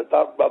 but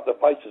don't rub the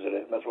faces in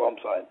it. That's what I'm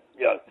saying.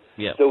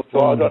 Still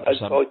try. I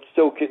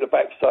still keep the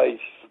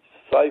backstage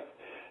safe.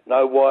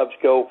 No wives,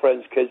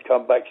 girlfriends, kids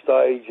come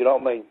backstage. You know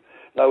what I mean?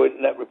 No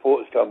internet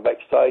reporters come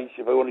backstage.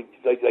 If they want,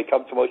 they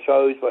come to my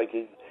shows.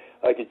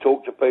 They can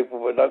talk to people,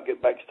 but don't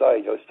get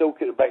backstage. I still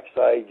keep the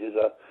backstage as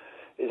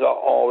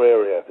our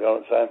area. You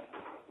know what I'm saying?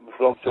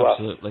 Belongs to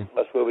Absolutely. us.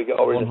 That's where we get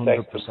our inner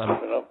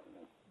 100%.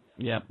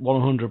 Yeah,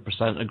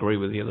 100% agree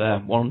with you there.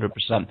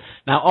 100%.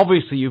 Now,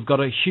 obviously, you've got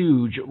a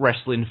huge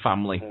wrestling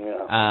family.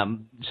 Yeah. I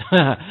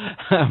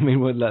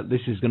mean,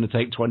 this is going to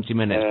take 20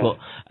 minutes, but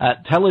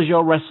tell us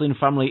your wrestling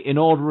family in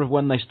order of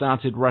when they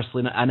started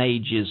wrestling and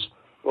ages.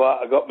 Well,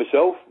 I got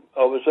myself,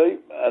 obviously,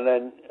 and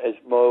then it's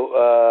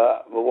my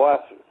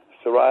wife,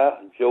 Saraya,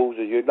 Jules,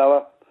 as you know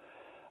her,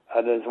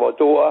 and then it's my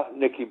daughter,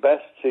 Nikki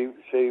Best. She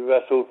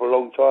wrestled for a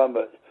long time,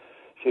 but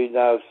she's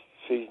now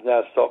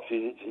stopped.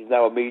 She's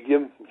now a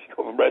medium. She's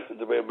gone from wrestling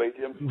to be a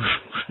medium.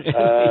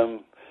 I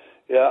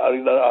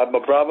had my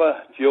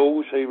brother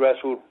Jules. He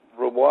wrestled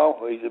for a while.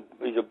 He's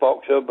a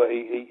boxer, but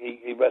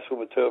he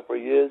wrestled for 2 or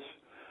 3 years.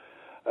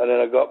 And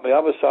then I got my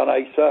other son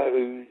Asa,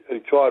 who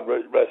tried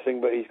wrestling,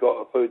 but he's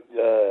got food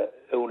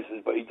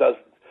illnesses. But he does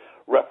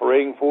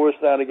refereeing for us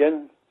now and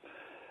again.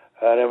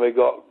 And then we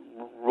got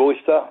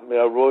Royster,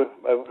 Roy,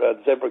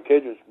 Zebra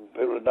Kid,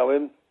 people that know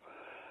him.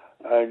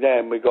 And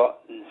then we got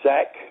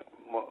Zach,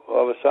 my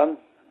other son.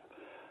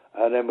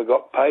 And then we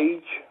got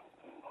Paige,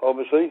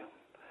 obviously.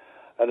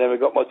 And then we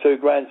got my 2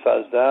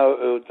 grandsons now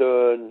who are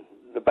doing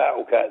the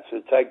Battle Cats, the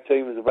tag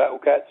team of the Battle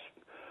Cats.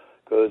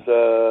 Because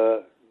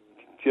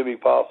Jimmy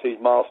passed his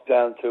mask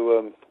down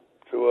to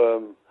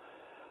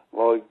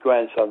my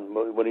grandson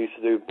when he used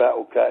to do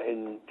Battle Cat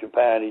in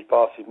Japan. He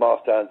passed his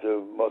mask down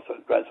to my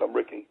grandson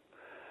Ricky.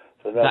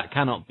 So that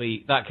can't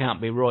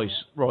be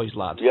Roy's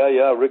lad.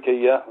 Yeah, Ricky.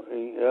 Yeah.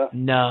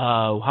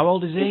 No, how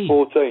old is he? He's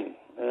 14.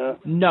 Yeah.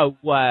 No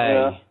way.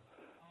 Yeah.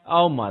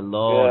 Oh my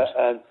Lord.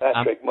 Yeah, and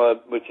Patrick,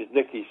 which is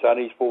Nicky's son,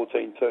 he's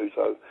 14 too.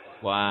 So.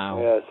 Wow.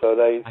 Yeah, so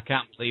they. I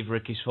can't believe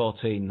Ricky's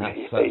 14.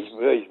 He's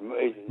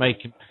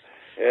making.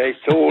 Yeah, he's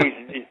tall.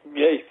 he's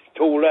a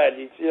tall lad.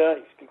 He's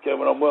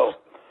coming on well.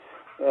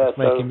 Yeah,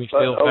 making me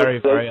feel very,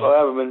 very. I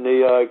have them in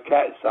the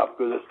cat stuff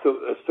because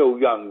they're still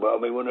young. But I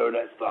mean, when they're in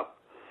that stuff,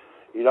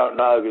 you don't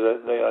know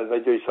because they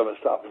do some of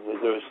the stuff and they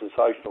do it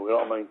sensational. You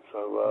know what I mean?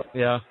 So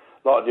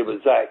like I did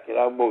with Zach.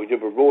 What we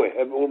did with Roy.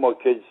 All my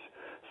kids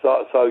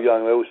started so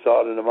young. They all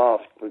started in the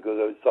mask because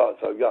they started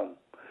so young.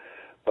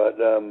 But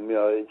they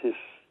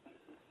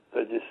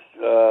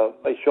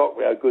shock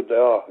me how good they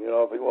are.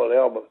 I think they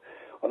are, but.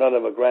 I know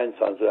they're my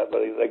grandsons, but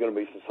they're going to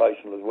be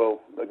sensational as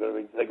well. They're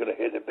going to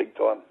hit it big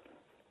time.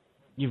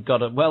 You've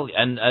got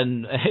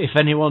and if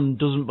anyone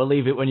doesn't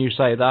believe it when you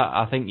say that,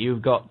 I think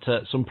you've got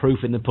some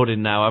proof in the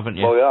pudding now, haven't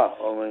you? Oh yeah,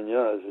 I mean,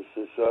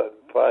 it's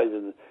players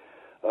and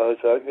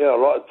So, yeah,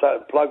 I'd like to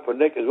take a plug for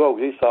Nick as well,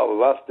 because he started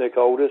with us, Nick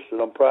Aldis,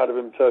 and I'm proud of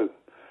him too.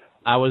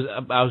 I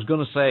was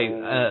going to say,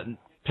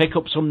 pick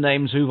up some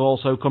names who've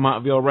also come out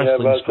of your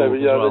wrestling school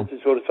as well. To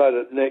sort of say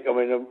that Nick, I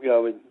mean,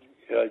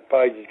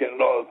 Paige is getting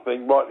a lot of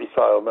things, rightly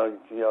so. I mean,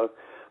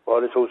 but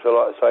I'd just also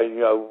like to say,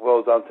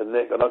 well done to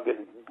Nick. I don't get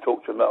to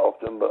talk to him that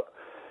often, but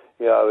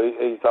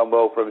he's done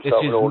well for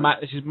himself.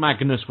 This is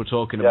Magnus we're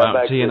talking about,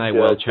 Magnus, TNA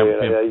World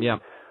Champion. Yeah.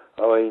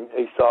 I mean,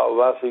 he started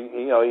with us.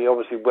 He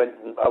obviously went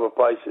in other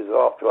places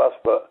after us,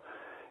 but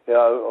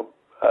I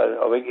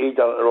think he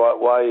done it the right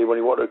way. When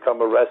he wanted to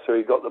become a wrestler,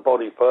 he got the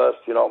body first.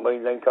 You know what I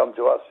mean? Then come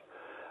to us,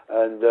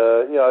 and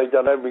he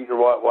done everything the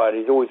right way. And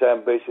he's always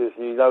ambitious,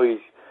 and he's going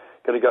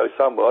to go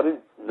somewhere. I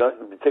didn't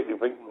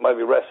particularly think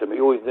maybe wrestling, but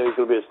he always knew he was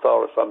going to be a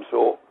star of some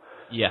sort.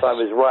 Yes.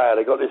 Same as Raya.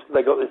 They got this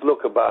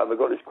look about them. They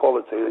got this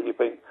quality that you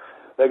think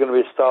they're going to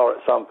be a star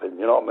at something.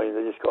 You know what I mean?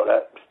 They just got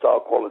that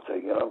star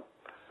quality.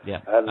 Yeah,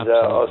 and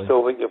I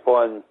still think you'll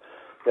find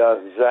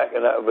Zach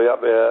and that will be up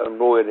there and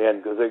Roy in the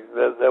end, because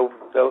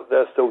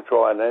they're still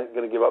trying. They ain't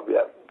going to give up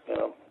yet.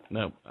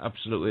 No,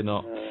 absolutely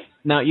not.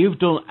 Now, you've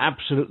done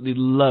absolutely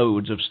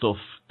loads of stuff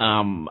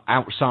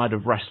outside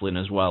of wrestling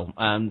as well,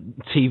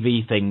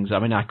 TV things. I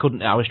mean, I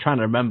was trying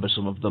to remember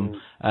some of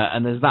them,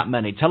 and there's that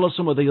many. Tell us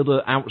some of the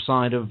other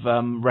outside of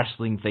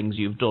wrestling things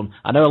you've done.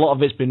 I know a lot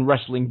of it's been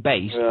wrestling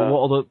based, but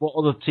what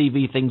other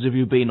TV things have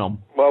you been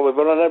on? Well, we've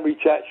been on every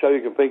chat show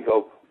you can think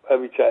of.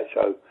 Every chat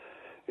show,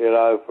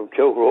 from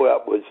Kilroy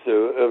upwards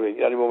to everything.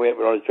 The only one we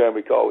haven't been on is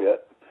Jeremy Cole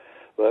yet.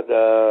 But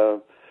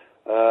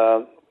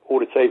all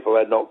the teeth I've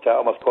had knocked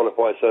out, I must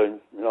qualify soon.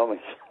 You know what I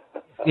mean?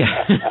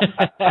 Yeah.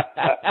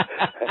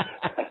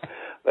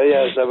 But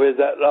yeah, so with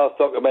that last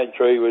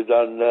documentary, we've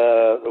done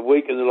A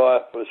Week in the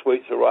Life of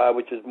Sweet Saraya,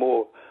 which is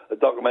more a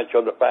documentary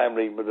on the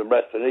family with the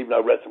wrestling, even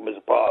though wrestling was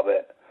a part of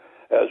it.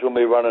 It was when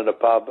we were running the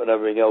pub and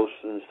everything else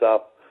and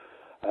stuff.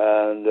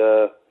 And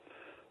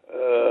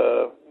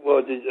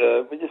we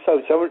just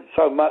so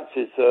much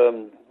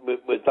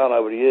we've done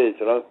over the years,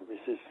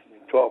 It's just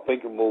try to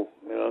think of more,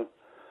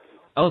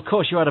 Oh, of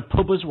course, you had a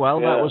pub as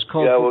well. Yeah. That was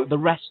called The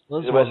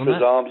Wrestlers, The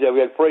Wrestlers Arms, yeah. We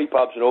had 3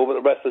 pubs and all, but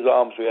the Wrestlers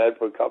Arms we had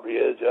for a couple of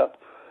years, yeah.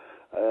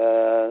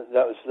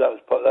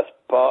 That's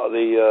part of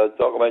the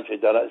documentary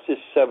done. It's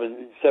just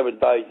seven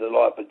days of the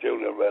life of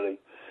Julian, really.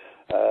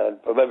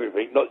 From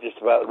everything, not just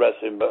about the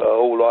wrestling, but her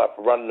whole life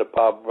of running the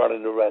pub,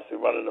 running the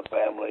wrestling, running the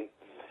family,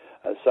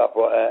 and stuff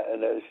like that.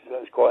 And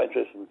it's quite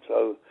interesting.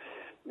 So,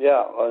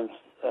 yeah, and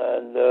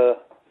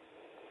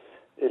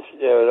it's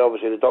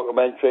obviously the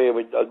documentary. And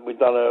we've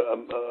done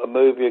a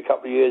movie a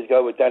couple of years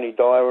ago with Danny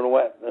Dyer and all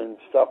that and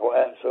stuff like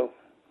that. So,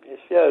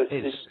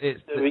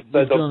 you've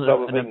done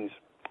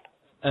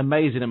an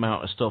amazing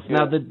amount of stuff. Yeah.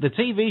 Now, the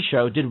TV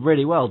show did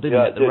really well,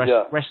 didn't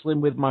it?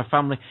 Wrestling with My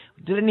Family.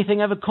 Did anything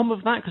ever come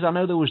of that? Because I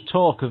know there was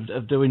talk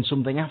of doing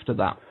something after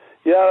that.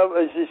 Yeah,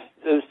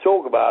 there was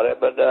talk about it,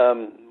 but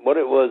what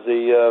it was,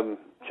 the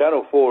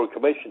Channel 4 had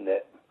commissioned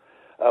it.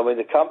 I mean,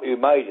 the company who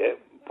made it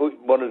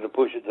wanted to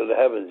push it to the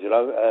heavens,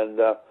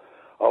 and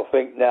I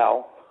think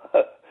now,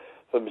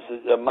 from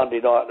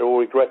Monday night, they're all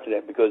regretting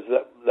it, because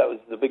that was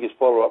the biggest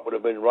follow-up would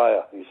have been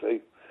Raya, you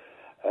see.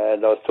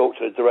 And I was talking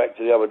to the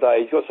director the other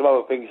day. He's got some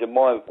other things in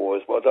mind for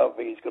us, but I don't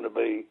think it's going to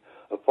be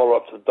a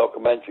follow-up to the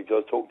documentary,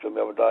 because I talked to him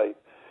the other day.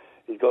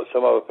 He's got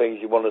some other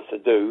things he wants us to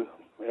do,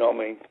 you know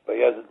what I mean?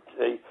 But he hasn't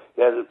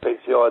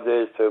pitched the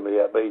ideas to me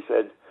yet, but he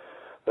said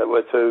that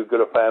we're too good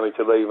a family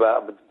to leave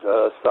out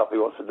stuff he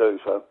wants to do.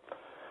 So,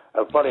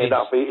 and funny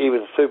enough, he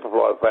was a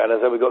Superfly fan.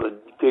 That's how we got the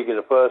gig in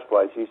the first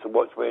place. He used to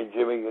watch me and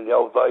Jimmy in the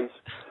old days.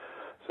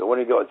 So when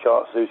he got a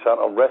chance to do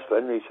something on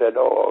wrestling, he said,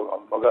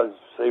 I'm going to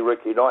see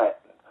Ricky Knight.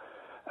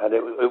 And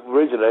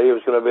originally it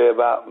was going to be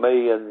about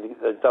me and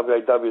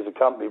WAW as a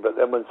company, but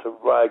then when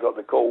Ray got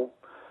the call,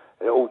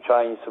 it all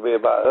changed to be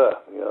about her,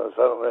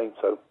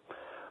 so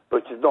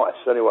which is nice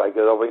anyway,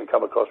 because I think it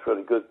come across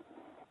really good.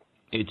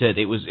 It did.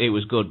 It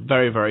was good.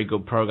 Very, very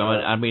good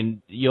program. Yeah. I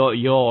mean,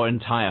 your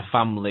entire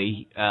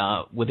family,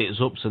 with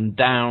its ups and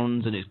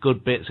downs and its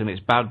good bits and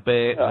its bad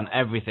bits and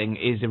everything,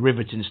 is a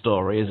riveting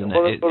story, isn't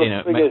it? We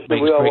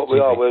are what we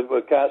are.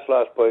 We're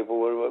cat-slash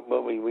people.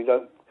 We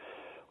don't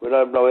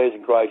have no airs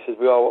and graces.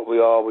 We are what we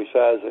are. We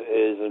say as it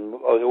is. And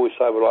I always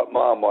say we're like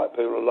Marmite.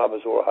 People that love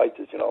us or hate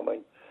us, you know what I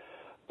mean?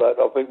 But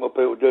I think when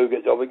people do I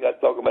think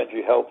that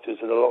documentary helped us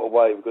in a lot of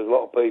ways, because a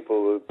lot of people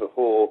who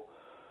before,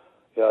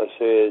 see us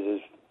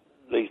as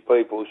these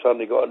people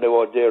suddenly got a new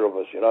idea of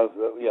us, because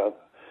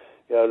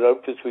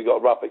we got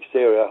a rough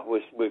exterior.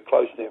 We're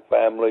close-knit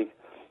family.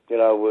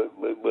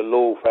 We're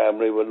loyal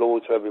family. We're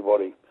loyal to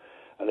everybody.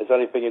 And there's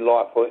only thing in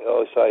life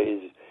I say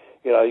is,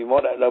 you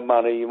might not have no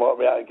money. You might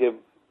be able to give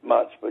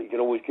much, but you can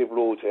always give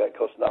loyalty. It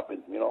costs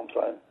nothing. You know what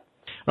I'm saying?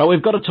 Right,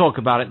 we've got to talk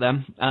about it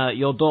then.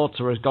 Your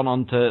daughter has gone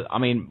on to,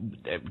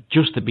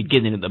 just the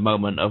beginning at the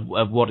moment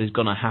of what is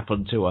going to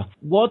happen to her.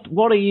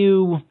 What are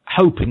you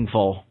hoping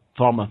for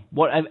from her?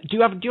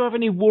 Do you have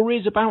any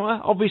worries about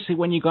her? Obviously,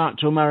 when you go out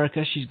to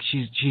America,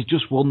 she's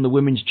just won the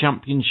women's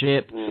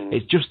championship.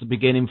 It's just the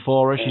beginning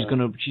for her. She's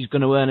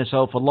gonna earn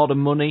herself a lot of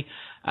money.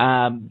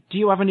 Do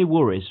you have any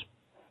worries?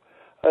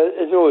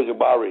 It's always a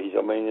worry.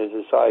 I mean, as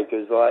I say,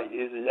 because like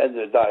at the end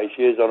of the day,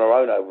 she is on her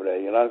own over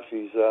there.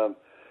 She's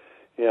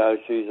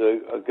she's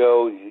a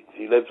girl.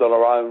 She lives on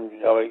her own.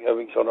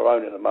 Everything's on her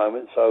own at the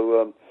moment.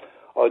 So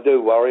I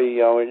do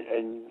worry.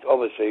 And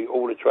obviously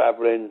all the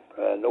travelling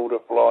and all the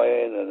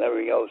flying and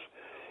everything else.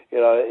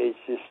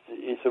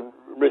 It's a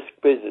risk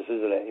business,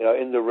 isn't it?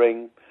 In the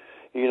ring,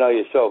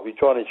 yourself. You're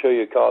trying to ensure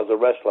your car's a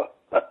wrestler.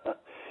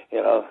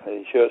 The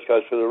insurance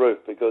goes through the roof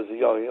because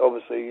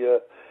obviously.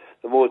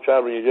 The more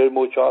travelling you do, the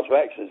more chance of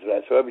accidents and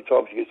that. So every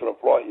time she gets on a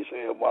flight, you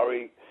see her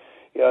worry,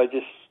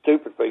 just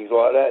stupid things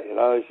like that.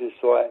 It's just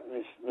like,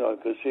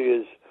 because she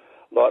is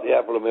like the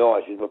apple of my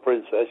eye. She's my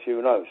princess, So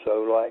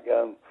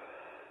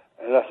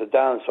and that's a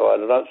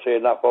downside. I don't see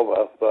enough of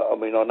her, but I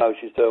mean, I know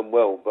she's doing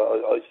well, but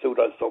I still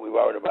don't stop me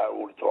worrying about her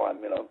all the time.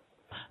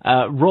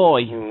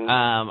 Roy,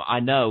 I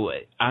know,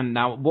 and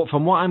now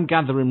from what I'm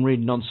gathering,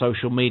 reading on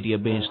social media,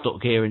 being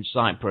stuck here in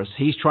Cyprus,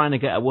 he's trying to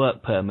get a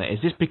work permit. Is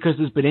this because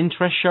there's been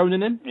interest shown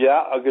in him?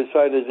 Yeah, I can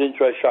say there's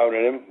interest shown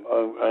in him,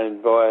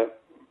 and by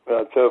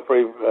 2 or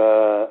 3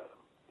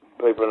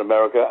 people in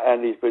America,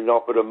 and he's been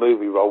offered a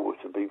movie role,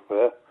 to be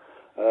fair.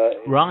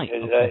 Right.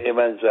 Him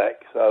and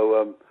Zach.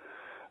 So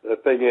the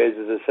thing is,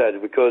 as I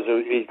said, because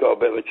he's got a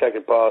bit of a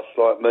checkered past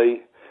like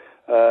me,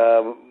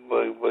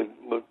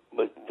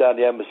 we're down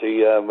the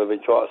embassy, we've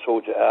been trying to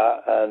sort it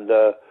out, and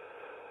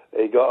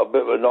he got a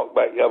bit of a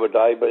knockback the other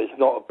day, but it's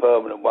not a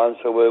permanent one,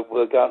 so we're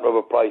going to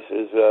other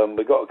places.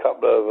 We've got a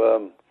couple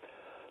of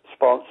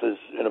sponsors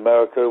in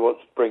America who want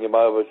to bring him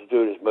over to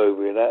do this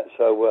movie and that,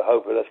 so we're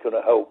hoping that's going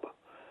to help.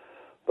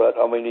 But,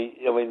 I mean,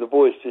 the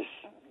boy's just,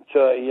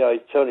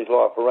 he's turned his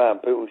life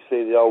around. People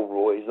see the old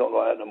Roy, he's not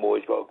like that no more.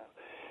 He's got a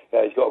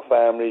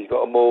family, he's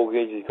got a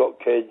mortgage, he's got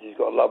kids, he's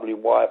got a lovely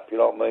wife, you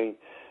know what I mean?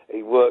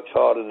 He works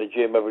hard in the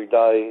gym every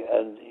day,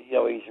 and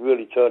he's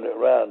really turned it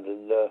around.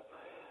 And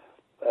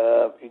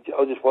I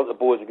just want the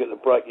boys to get the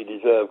break he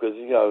deserves, because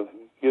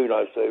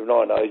Steve, and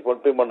I know he's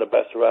been one of the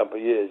best around for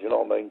years. You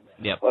know what I mean?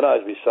 Yep. I know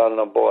he's my son,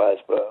 and I'm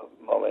biased, but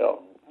I mean,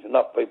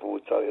 enough people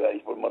would tell you that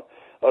he's been one.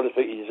 I just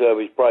think he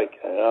deserves his break.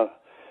 And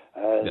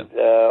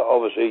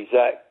obviously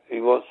Zach,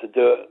 he wants to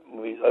do it.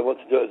 They want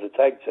to do it as a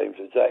tag team,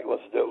 so Zach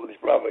wants to do it with his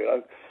brother.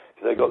 Because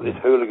they got this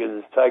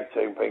hooligans tag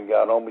team thing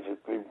going on, which has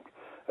been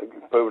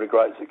proving a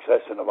great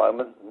success in the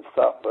moment and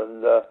stuff,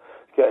 and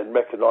getting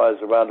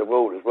recognised around the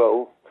world as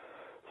well.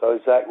 So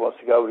Zach wants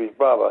to go with his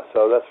brother.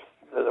 So that's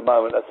at the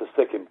moment that's a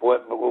sticking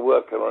point, but we're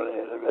working on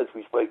it as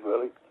we speak,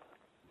 really.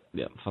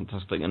 Yeah,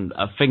 fantastic, and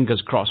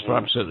fingers crossed for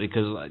absolutely,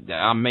 because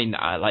I mean,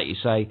 like you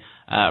say,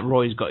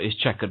 Roy's got his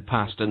checkered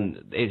past, and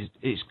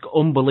it's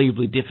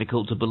unbelievably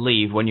difficult to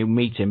believe when you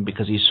meet him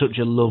because he's such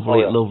a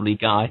lovely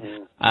guy,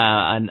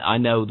 and I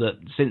know that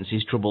since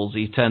his troubles,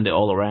 he's turned it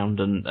all around,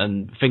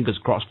 and fingers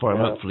crossed for him.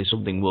 Hopefully,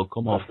 something will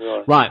come off.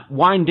 Right,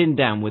 winding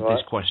down with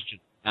this question,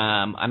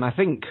 and I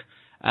think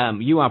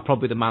you are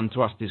probably the man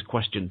to ask this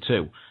question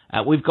too.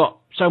 We've got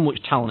so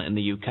much talent in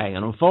the UK,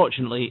 and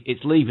unfortunately,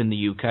 it's leaving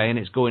the UK and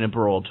it's going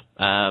abroad.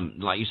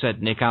 Like you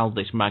said, Nick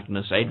Aldis,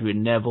 Magnus,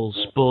 Adrian Neville,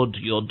 Spud,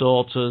 your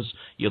daughters,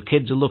 your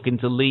kids are looking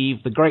to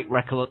leave. The great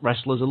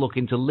wrestlers are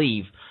looking to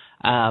leave.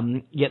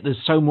 Yet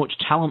there's so much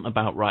talent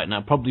about right now,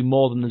 probably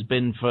more than there's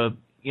been for,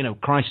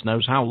 Christ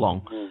knows how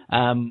long.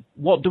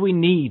 What do we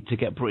need to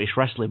get British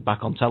wrestling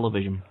back on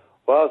television?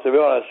 Well, to be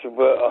honest,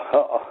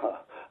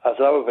 that's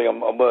another thing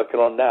I'm working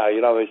on now.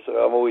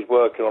 I'm always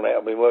working on it.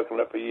 I've been working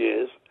on it for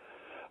years.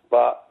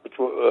 But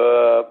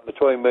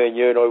between me and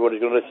you and everybody's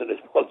going to listen to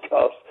this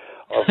podcast.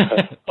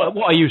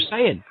 What are you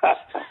saying?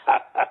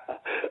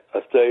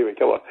 Stevie,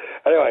 come on.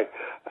 Anyway,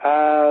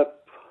 I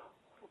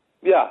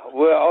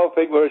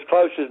think we're as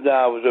close as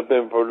now as we've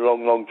been for a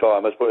long, long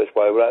time. Let's put it this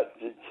way, without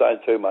saying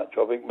too much.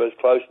 I think we're as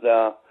close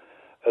now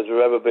as we've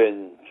ever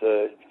been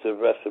to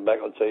wrestling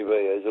back on TV.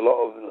 There's a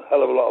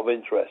hell of a lot of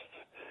interest,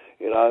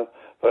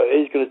 But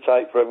it's going to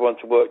take for everyone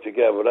to work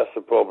together. That's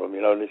the problem,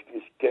 and it's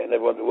getting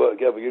everyone to work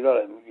together. You know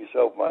that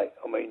yourself, mate.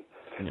 I mean,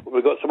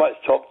 we've got so much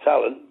top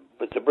talent,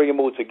 but to bring them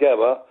all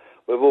together,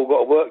 we've all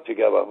got to work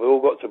together. We've all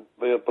got to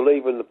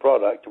believe in the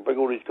product and bring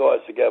all these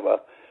guys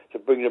together to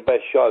bring the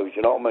best shows,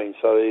 you know what I mean?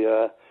 So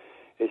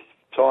it's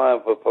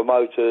time for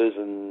promoters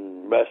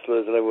and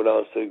wrestlers and everyone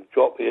else to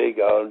drop the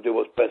ego and do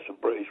what's best for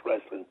British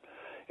wrestling.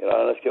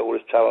 Let's get all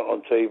this talent on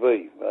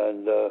TV.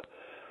 And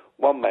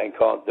one man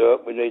can't do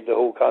it. We need the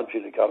whole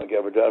country to come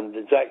together.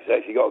 And Zach's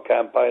actually got a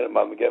campaign at the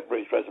moment to get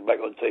British wrestling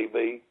back on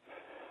TV,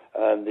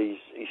 and he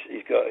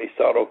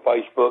started on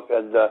Facebook,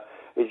 and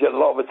he's getting a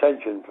lot of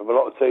attention from a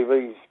lot of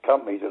TV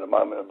companies at the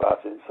moment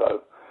about it.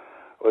 So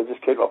we'll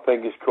just keep our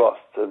fingers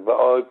crossed. But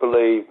I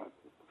believe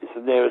it's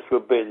the nearest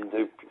we've been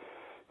to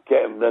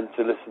getting them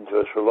to listen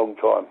to us for a long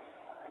time.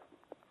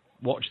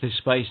 Watch this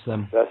space,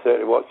 then. That's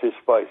it. Watch this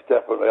space,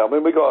 definitely. I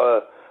mean, we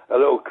got a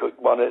little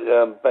one at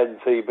Ben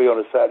TV on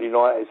a Saturday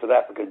night. It's an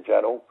African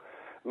channel.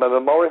 Remember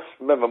Morris?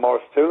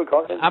 Too?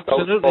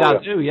 Absolutely, I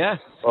do, yes.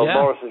 Well,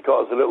 yeah. Morris has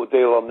got us a little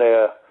deal on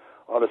there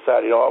on a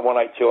Saturday night,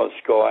 182 on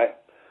Sky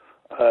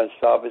and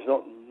stuff. It's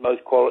not the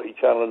most quality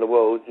channel in the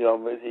world,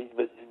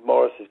 but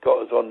Morris has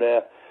got us on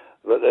there.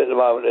 But at the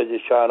moment, they're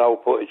just showing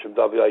old footage from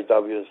WAW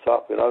and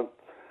stuff, you know.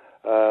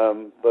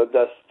 But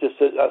that's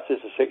just a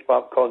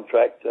 6-month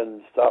contract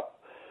and stuff.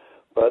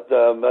 But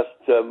that's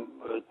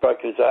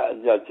breaking us out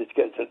and just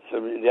get to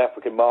the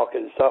African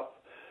market and stuff.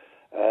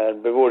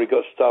 And we've already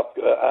got stuff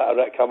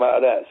come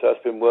out of that, so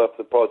that's been worth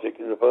the project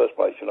in the first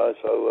place, you know.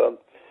 So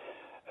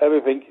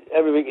everything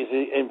is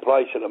in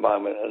place at the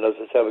moment. And as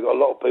I said, we've got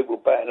a lot of people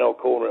battling our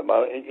corner at the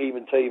moment.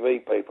 Even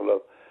TV people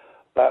are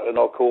battling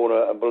our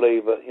corner and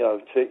believe that, you know,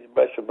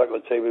 wrestling back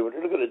on TV. Look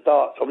at the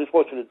darts. I'm just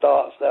watching the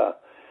darts now.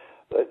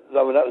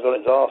 I mean, that was on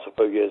its arse a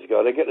few years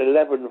ago. They get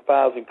 11,000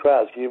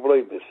 crowds. Can you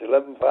believe this?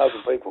 11,000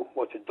 people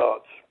watching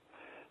darts.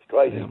 It's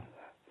crazy.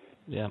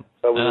 Yeah.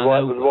 So with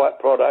the right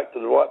product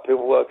and the right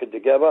people working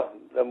together,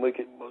 then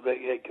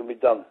it can be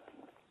done.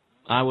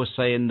 I was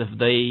saying the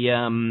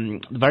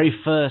very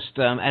first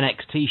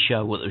NXT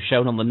show that was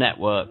shown on the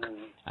network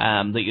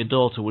that your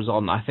daughter was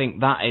on, I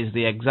think that is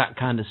the exact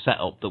kind of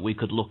setup that we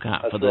could look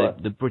at for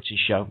the British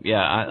show.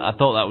 Yeah, I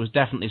thought that was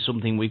definitely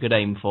something we could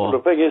aim for.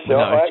 Well, the thing is,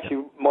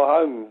 my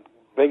home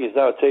thing is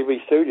now a TV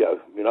studio.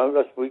 You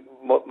know,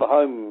 my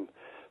home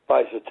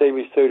base is a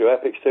TV studio.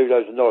 Epic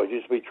Studios in Norwich.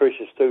 It used to be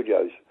Trish's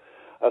Studios.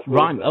 That's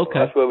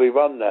where we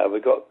run now.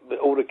 We've got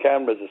all the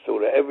cameras are still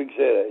there. Everything's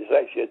there. It's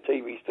actually a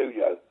TV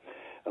studio.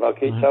 And I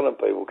keep telling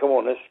people, come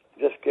on,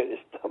 let's get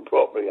this done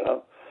properly, you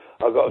know.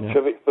 I've got a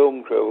terrific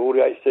film crew, all the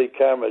HD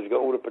cameras,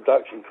 got all the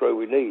production crew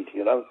we need,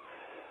 you know.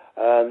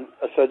 And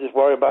so I just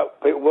worry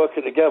about people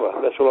working together.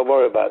 That's all I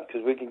worry about,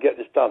 because we can get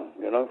this done,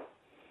 you know.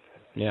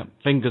 Yeah,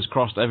 fingers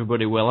crossed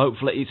everybody will.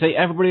 Hopefully, you see,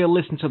 everybody will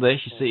listen to this.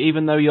 You see,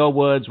 even though your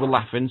words were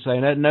laughing,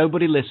 saying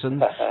nobody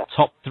listens.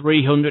 Top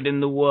 300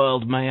 in the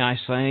world, may I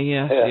say?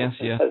 Yes.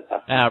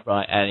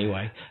 Right,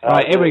 anyway.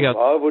 Right, here we go.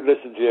 I would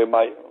listen to you,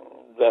 mate.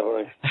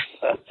 Definitely.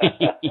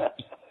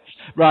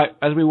 Right,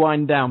 as we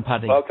wind down,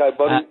 Paddy. Okay,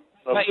 buddy.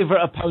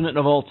 Favourite opponent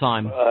of all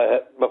time?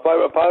 My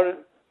favourite opponent?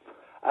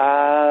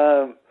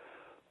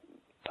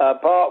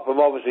 Apart from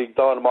obviously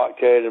Dynamite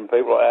Kid and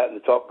people like that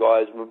and the top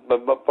guys,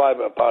 my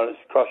favourite opponent is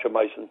Crusher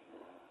Mason.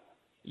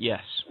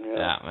 Yes,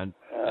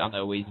 I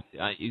know he's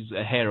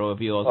a hero of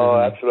yours.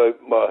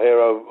 Absolute, my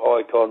hero,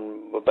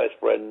 icon, my best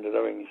friend and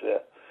everything.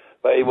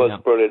 But he was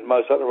brilliant,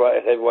 most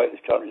underrated heavyweight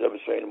this country's ever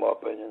seen, in my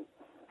opinion.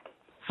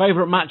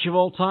 Favourite match of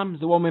all time?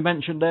 The one we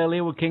mentioned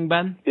earlier with King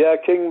Ben? Yeah,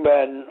 King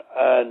Ben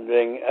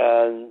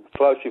and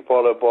closely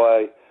followed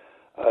by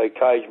a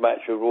cage match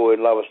with Roy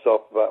in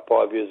Lowestoft about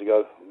 5 years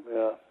ago.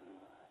 Yeah.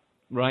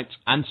 Right,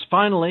 and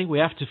finally, we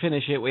have to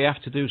finish it. We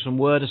have to do some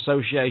word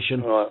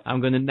association. Right.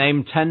 I'm going to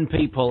name 10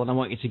 people, and I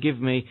want you to give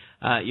me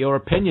your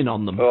opinion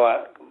on them.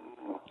 Right.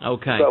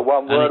 Okay. So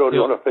one word or do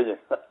you want an opinion?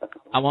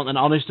 I want an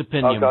honest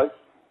opinion. Okay.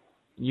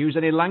 Use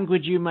any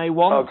language you may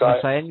want. Okay.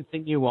 Say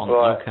anything you want.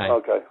 Right.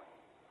 Okay.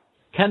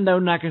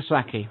 Kendo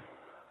Nagasaki.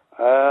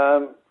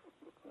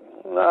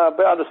 No, a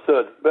bit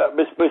understood.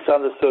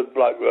 Misunderstood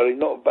bloke, really.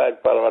 Not a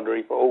bad fellow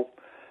underneath it all.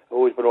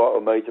 Always been right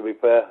with me, to be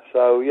fair.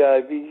 So, yeah,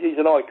 he's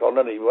an icon,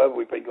 isn't he, whoever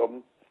we think of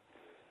him.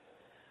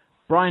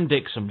 Brian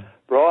Dixon.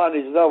 Brian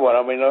is another one.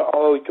 I mean,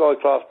 I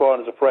class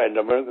Brian as a friend.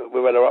 I mean,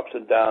 we've had our ups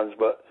and downs,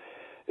 but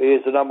he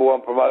is the number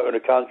one promoter in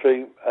the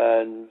country,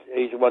 and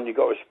he's the one you've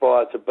got to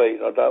aspire to beat.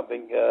 I don't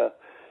think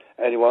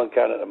anyone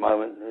can at the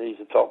moment. He's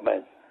the top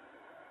man.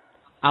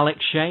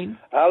 Alex Shane?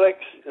 Alex,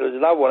 there's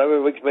another one.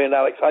 Every week me and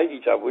Alex hate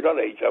each other. We don't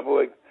hate each other.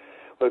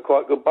 We're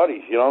quite good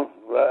buddies, you know.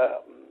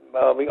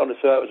 I think on the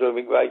surface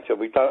we hate each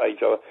other. We don't hate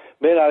each other.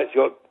 Me and Alex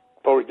got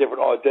probably different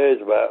ideas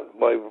about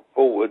moving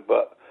forward,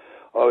 but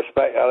I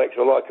respect Alex.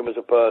 I like him as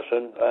a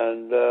person,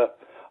 and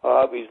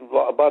I hope he's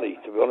like a buddy,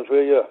 to be honest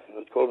with you.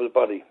 Let's call him a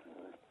buddy.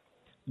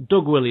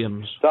 Doug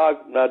Williams.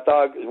 Doug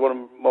is one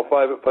of my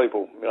favourite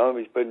people. You know,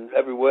 he's been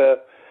everywhere,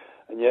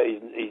 and yet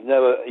he's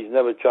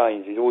never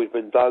changed. He's always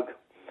been Doug.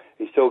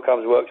 He still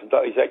comes and works, and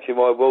Doug, he's actually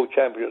my world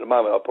champion at the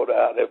moment. I'll put it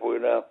out there for you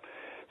now.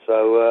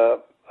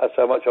 So that's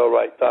how much I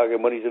rate Doug,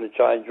 and when he's in the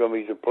change room,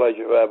 he's a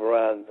pleasure to have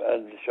around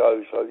and the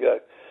show. So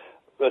yeah,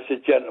 that's a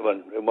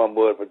gentleman in one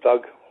word for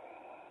Doug.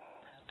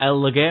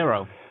 El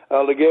Ligero.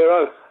 El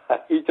Ligero,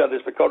 you've done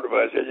this for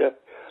controversy, haven't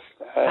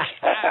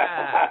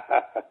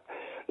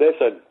you?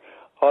 Listen,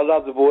 I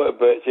love the boy a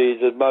bit. He's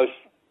the most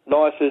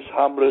nicest,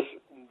 humblest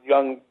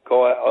young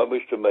guy I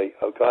wish to meet.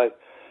 Okay,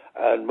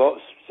 and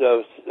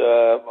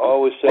I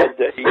always said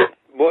that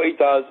what he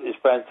does is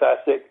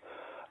fantastic.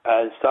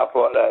 And stuff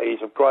like that.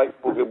 He's a great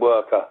boogie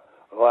worker,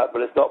 right?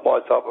 But it's not my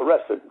type of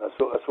wrestling. That's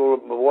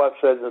all my wife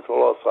says. That's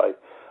all I say.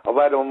 I've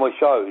had him on my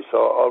shows, so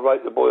I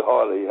rate the boy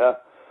highly. Yeah.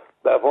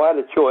 But if I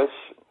had a choice,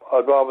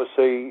 I'd rather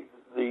see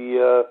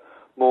the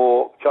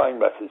more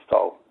chain wrestling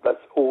style. That's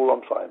all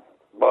I'm saying.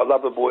 But I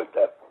love the boy to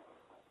death.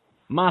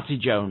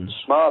 Marty Jones.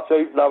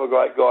 Marty, another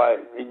great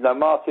guy. You know,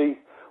 Marty,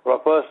 when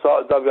I first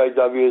started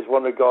WAW, is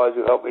one of the guys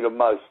who helped me the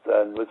most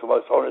and was the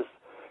most honest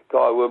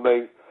guy with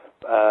me.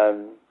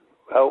 And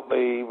helped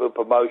me with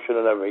promotion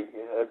and everything.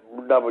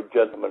 Another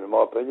gentleman, in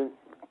my opinion.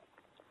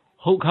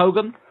 Hulk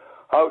Hogan?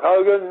 Hulk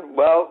Hogan,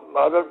 well,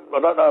 I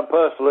don't know him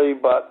personally,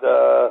 but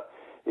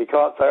you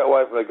can't take it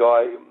away from the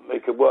guy. He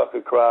could work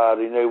a crowd.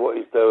 He knew what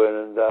he's doing,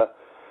 and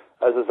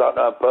as I don't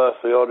know him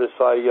personally, I'll just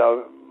say,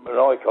 an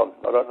icon.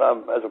 I don't know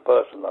him as a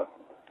person, though.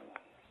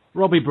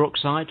 Robbie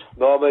Brookside.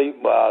 Robbie,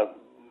 well,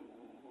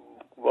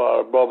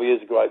 Robbie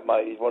is a great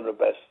mate. He's one of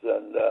the best,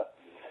 and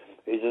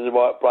he's in the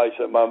right place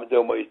at the moment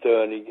doing what he's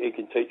doing. He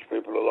can teach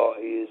people a lot.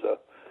 He is a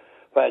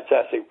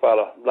fantastic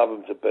fella. Love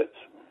him to bits.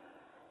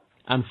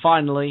 And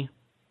finally,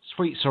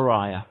 Sweet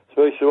Soraya.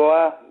 Sweet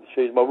Soraya,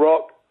 she's my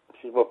rock,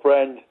 she's my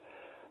friend,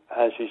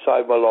 and she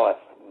saved my life.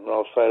 And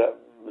I'll say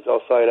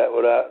that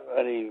without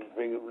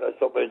anything, that's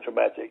not being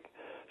dramatic.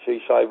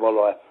 She saved my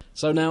life.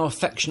 So now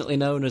affectionately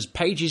known as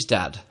Paige's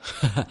dad,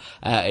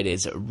 it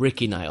is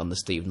Ricky Knight on the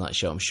Steve Knight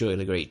Show. I'm sure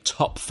you'll agree.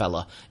 Top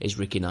fella is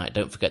Ricky Knight.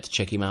 Don't forget to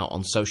check him out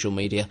on social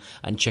media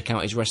and check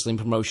out his wrestling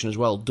promotion as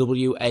well,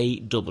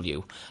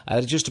 WAW.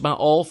 That's just about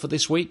all for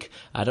this week.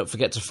 Don't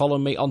forget to follow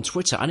me on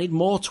Twitter. I need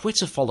more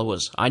Twitter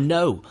followers. I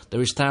know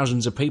there is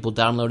thousands of people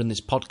downloading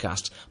this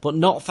podcast, but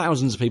not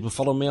thousands of people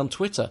following me on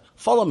Twitter.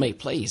 Follow me,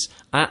 please,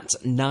 at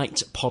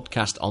Night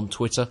Podcast on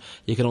Twitter.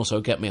 You can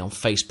also get me on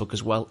Facebook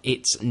as well.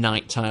 It's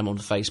Nighttime on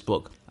Facebook.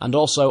 And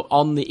also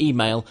on the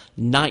email,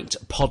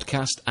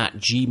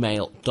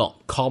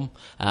 nightpodcast@gmail.com.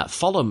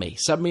 Follow me,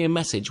 send me a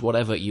message,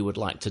 whatever you would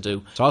like to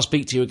do. So I'll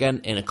speak to you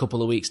again in a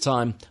couple of weeks'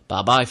 time.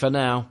 Bye-bye for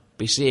now.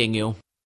 Be seeing you.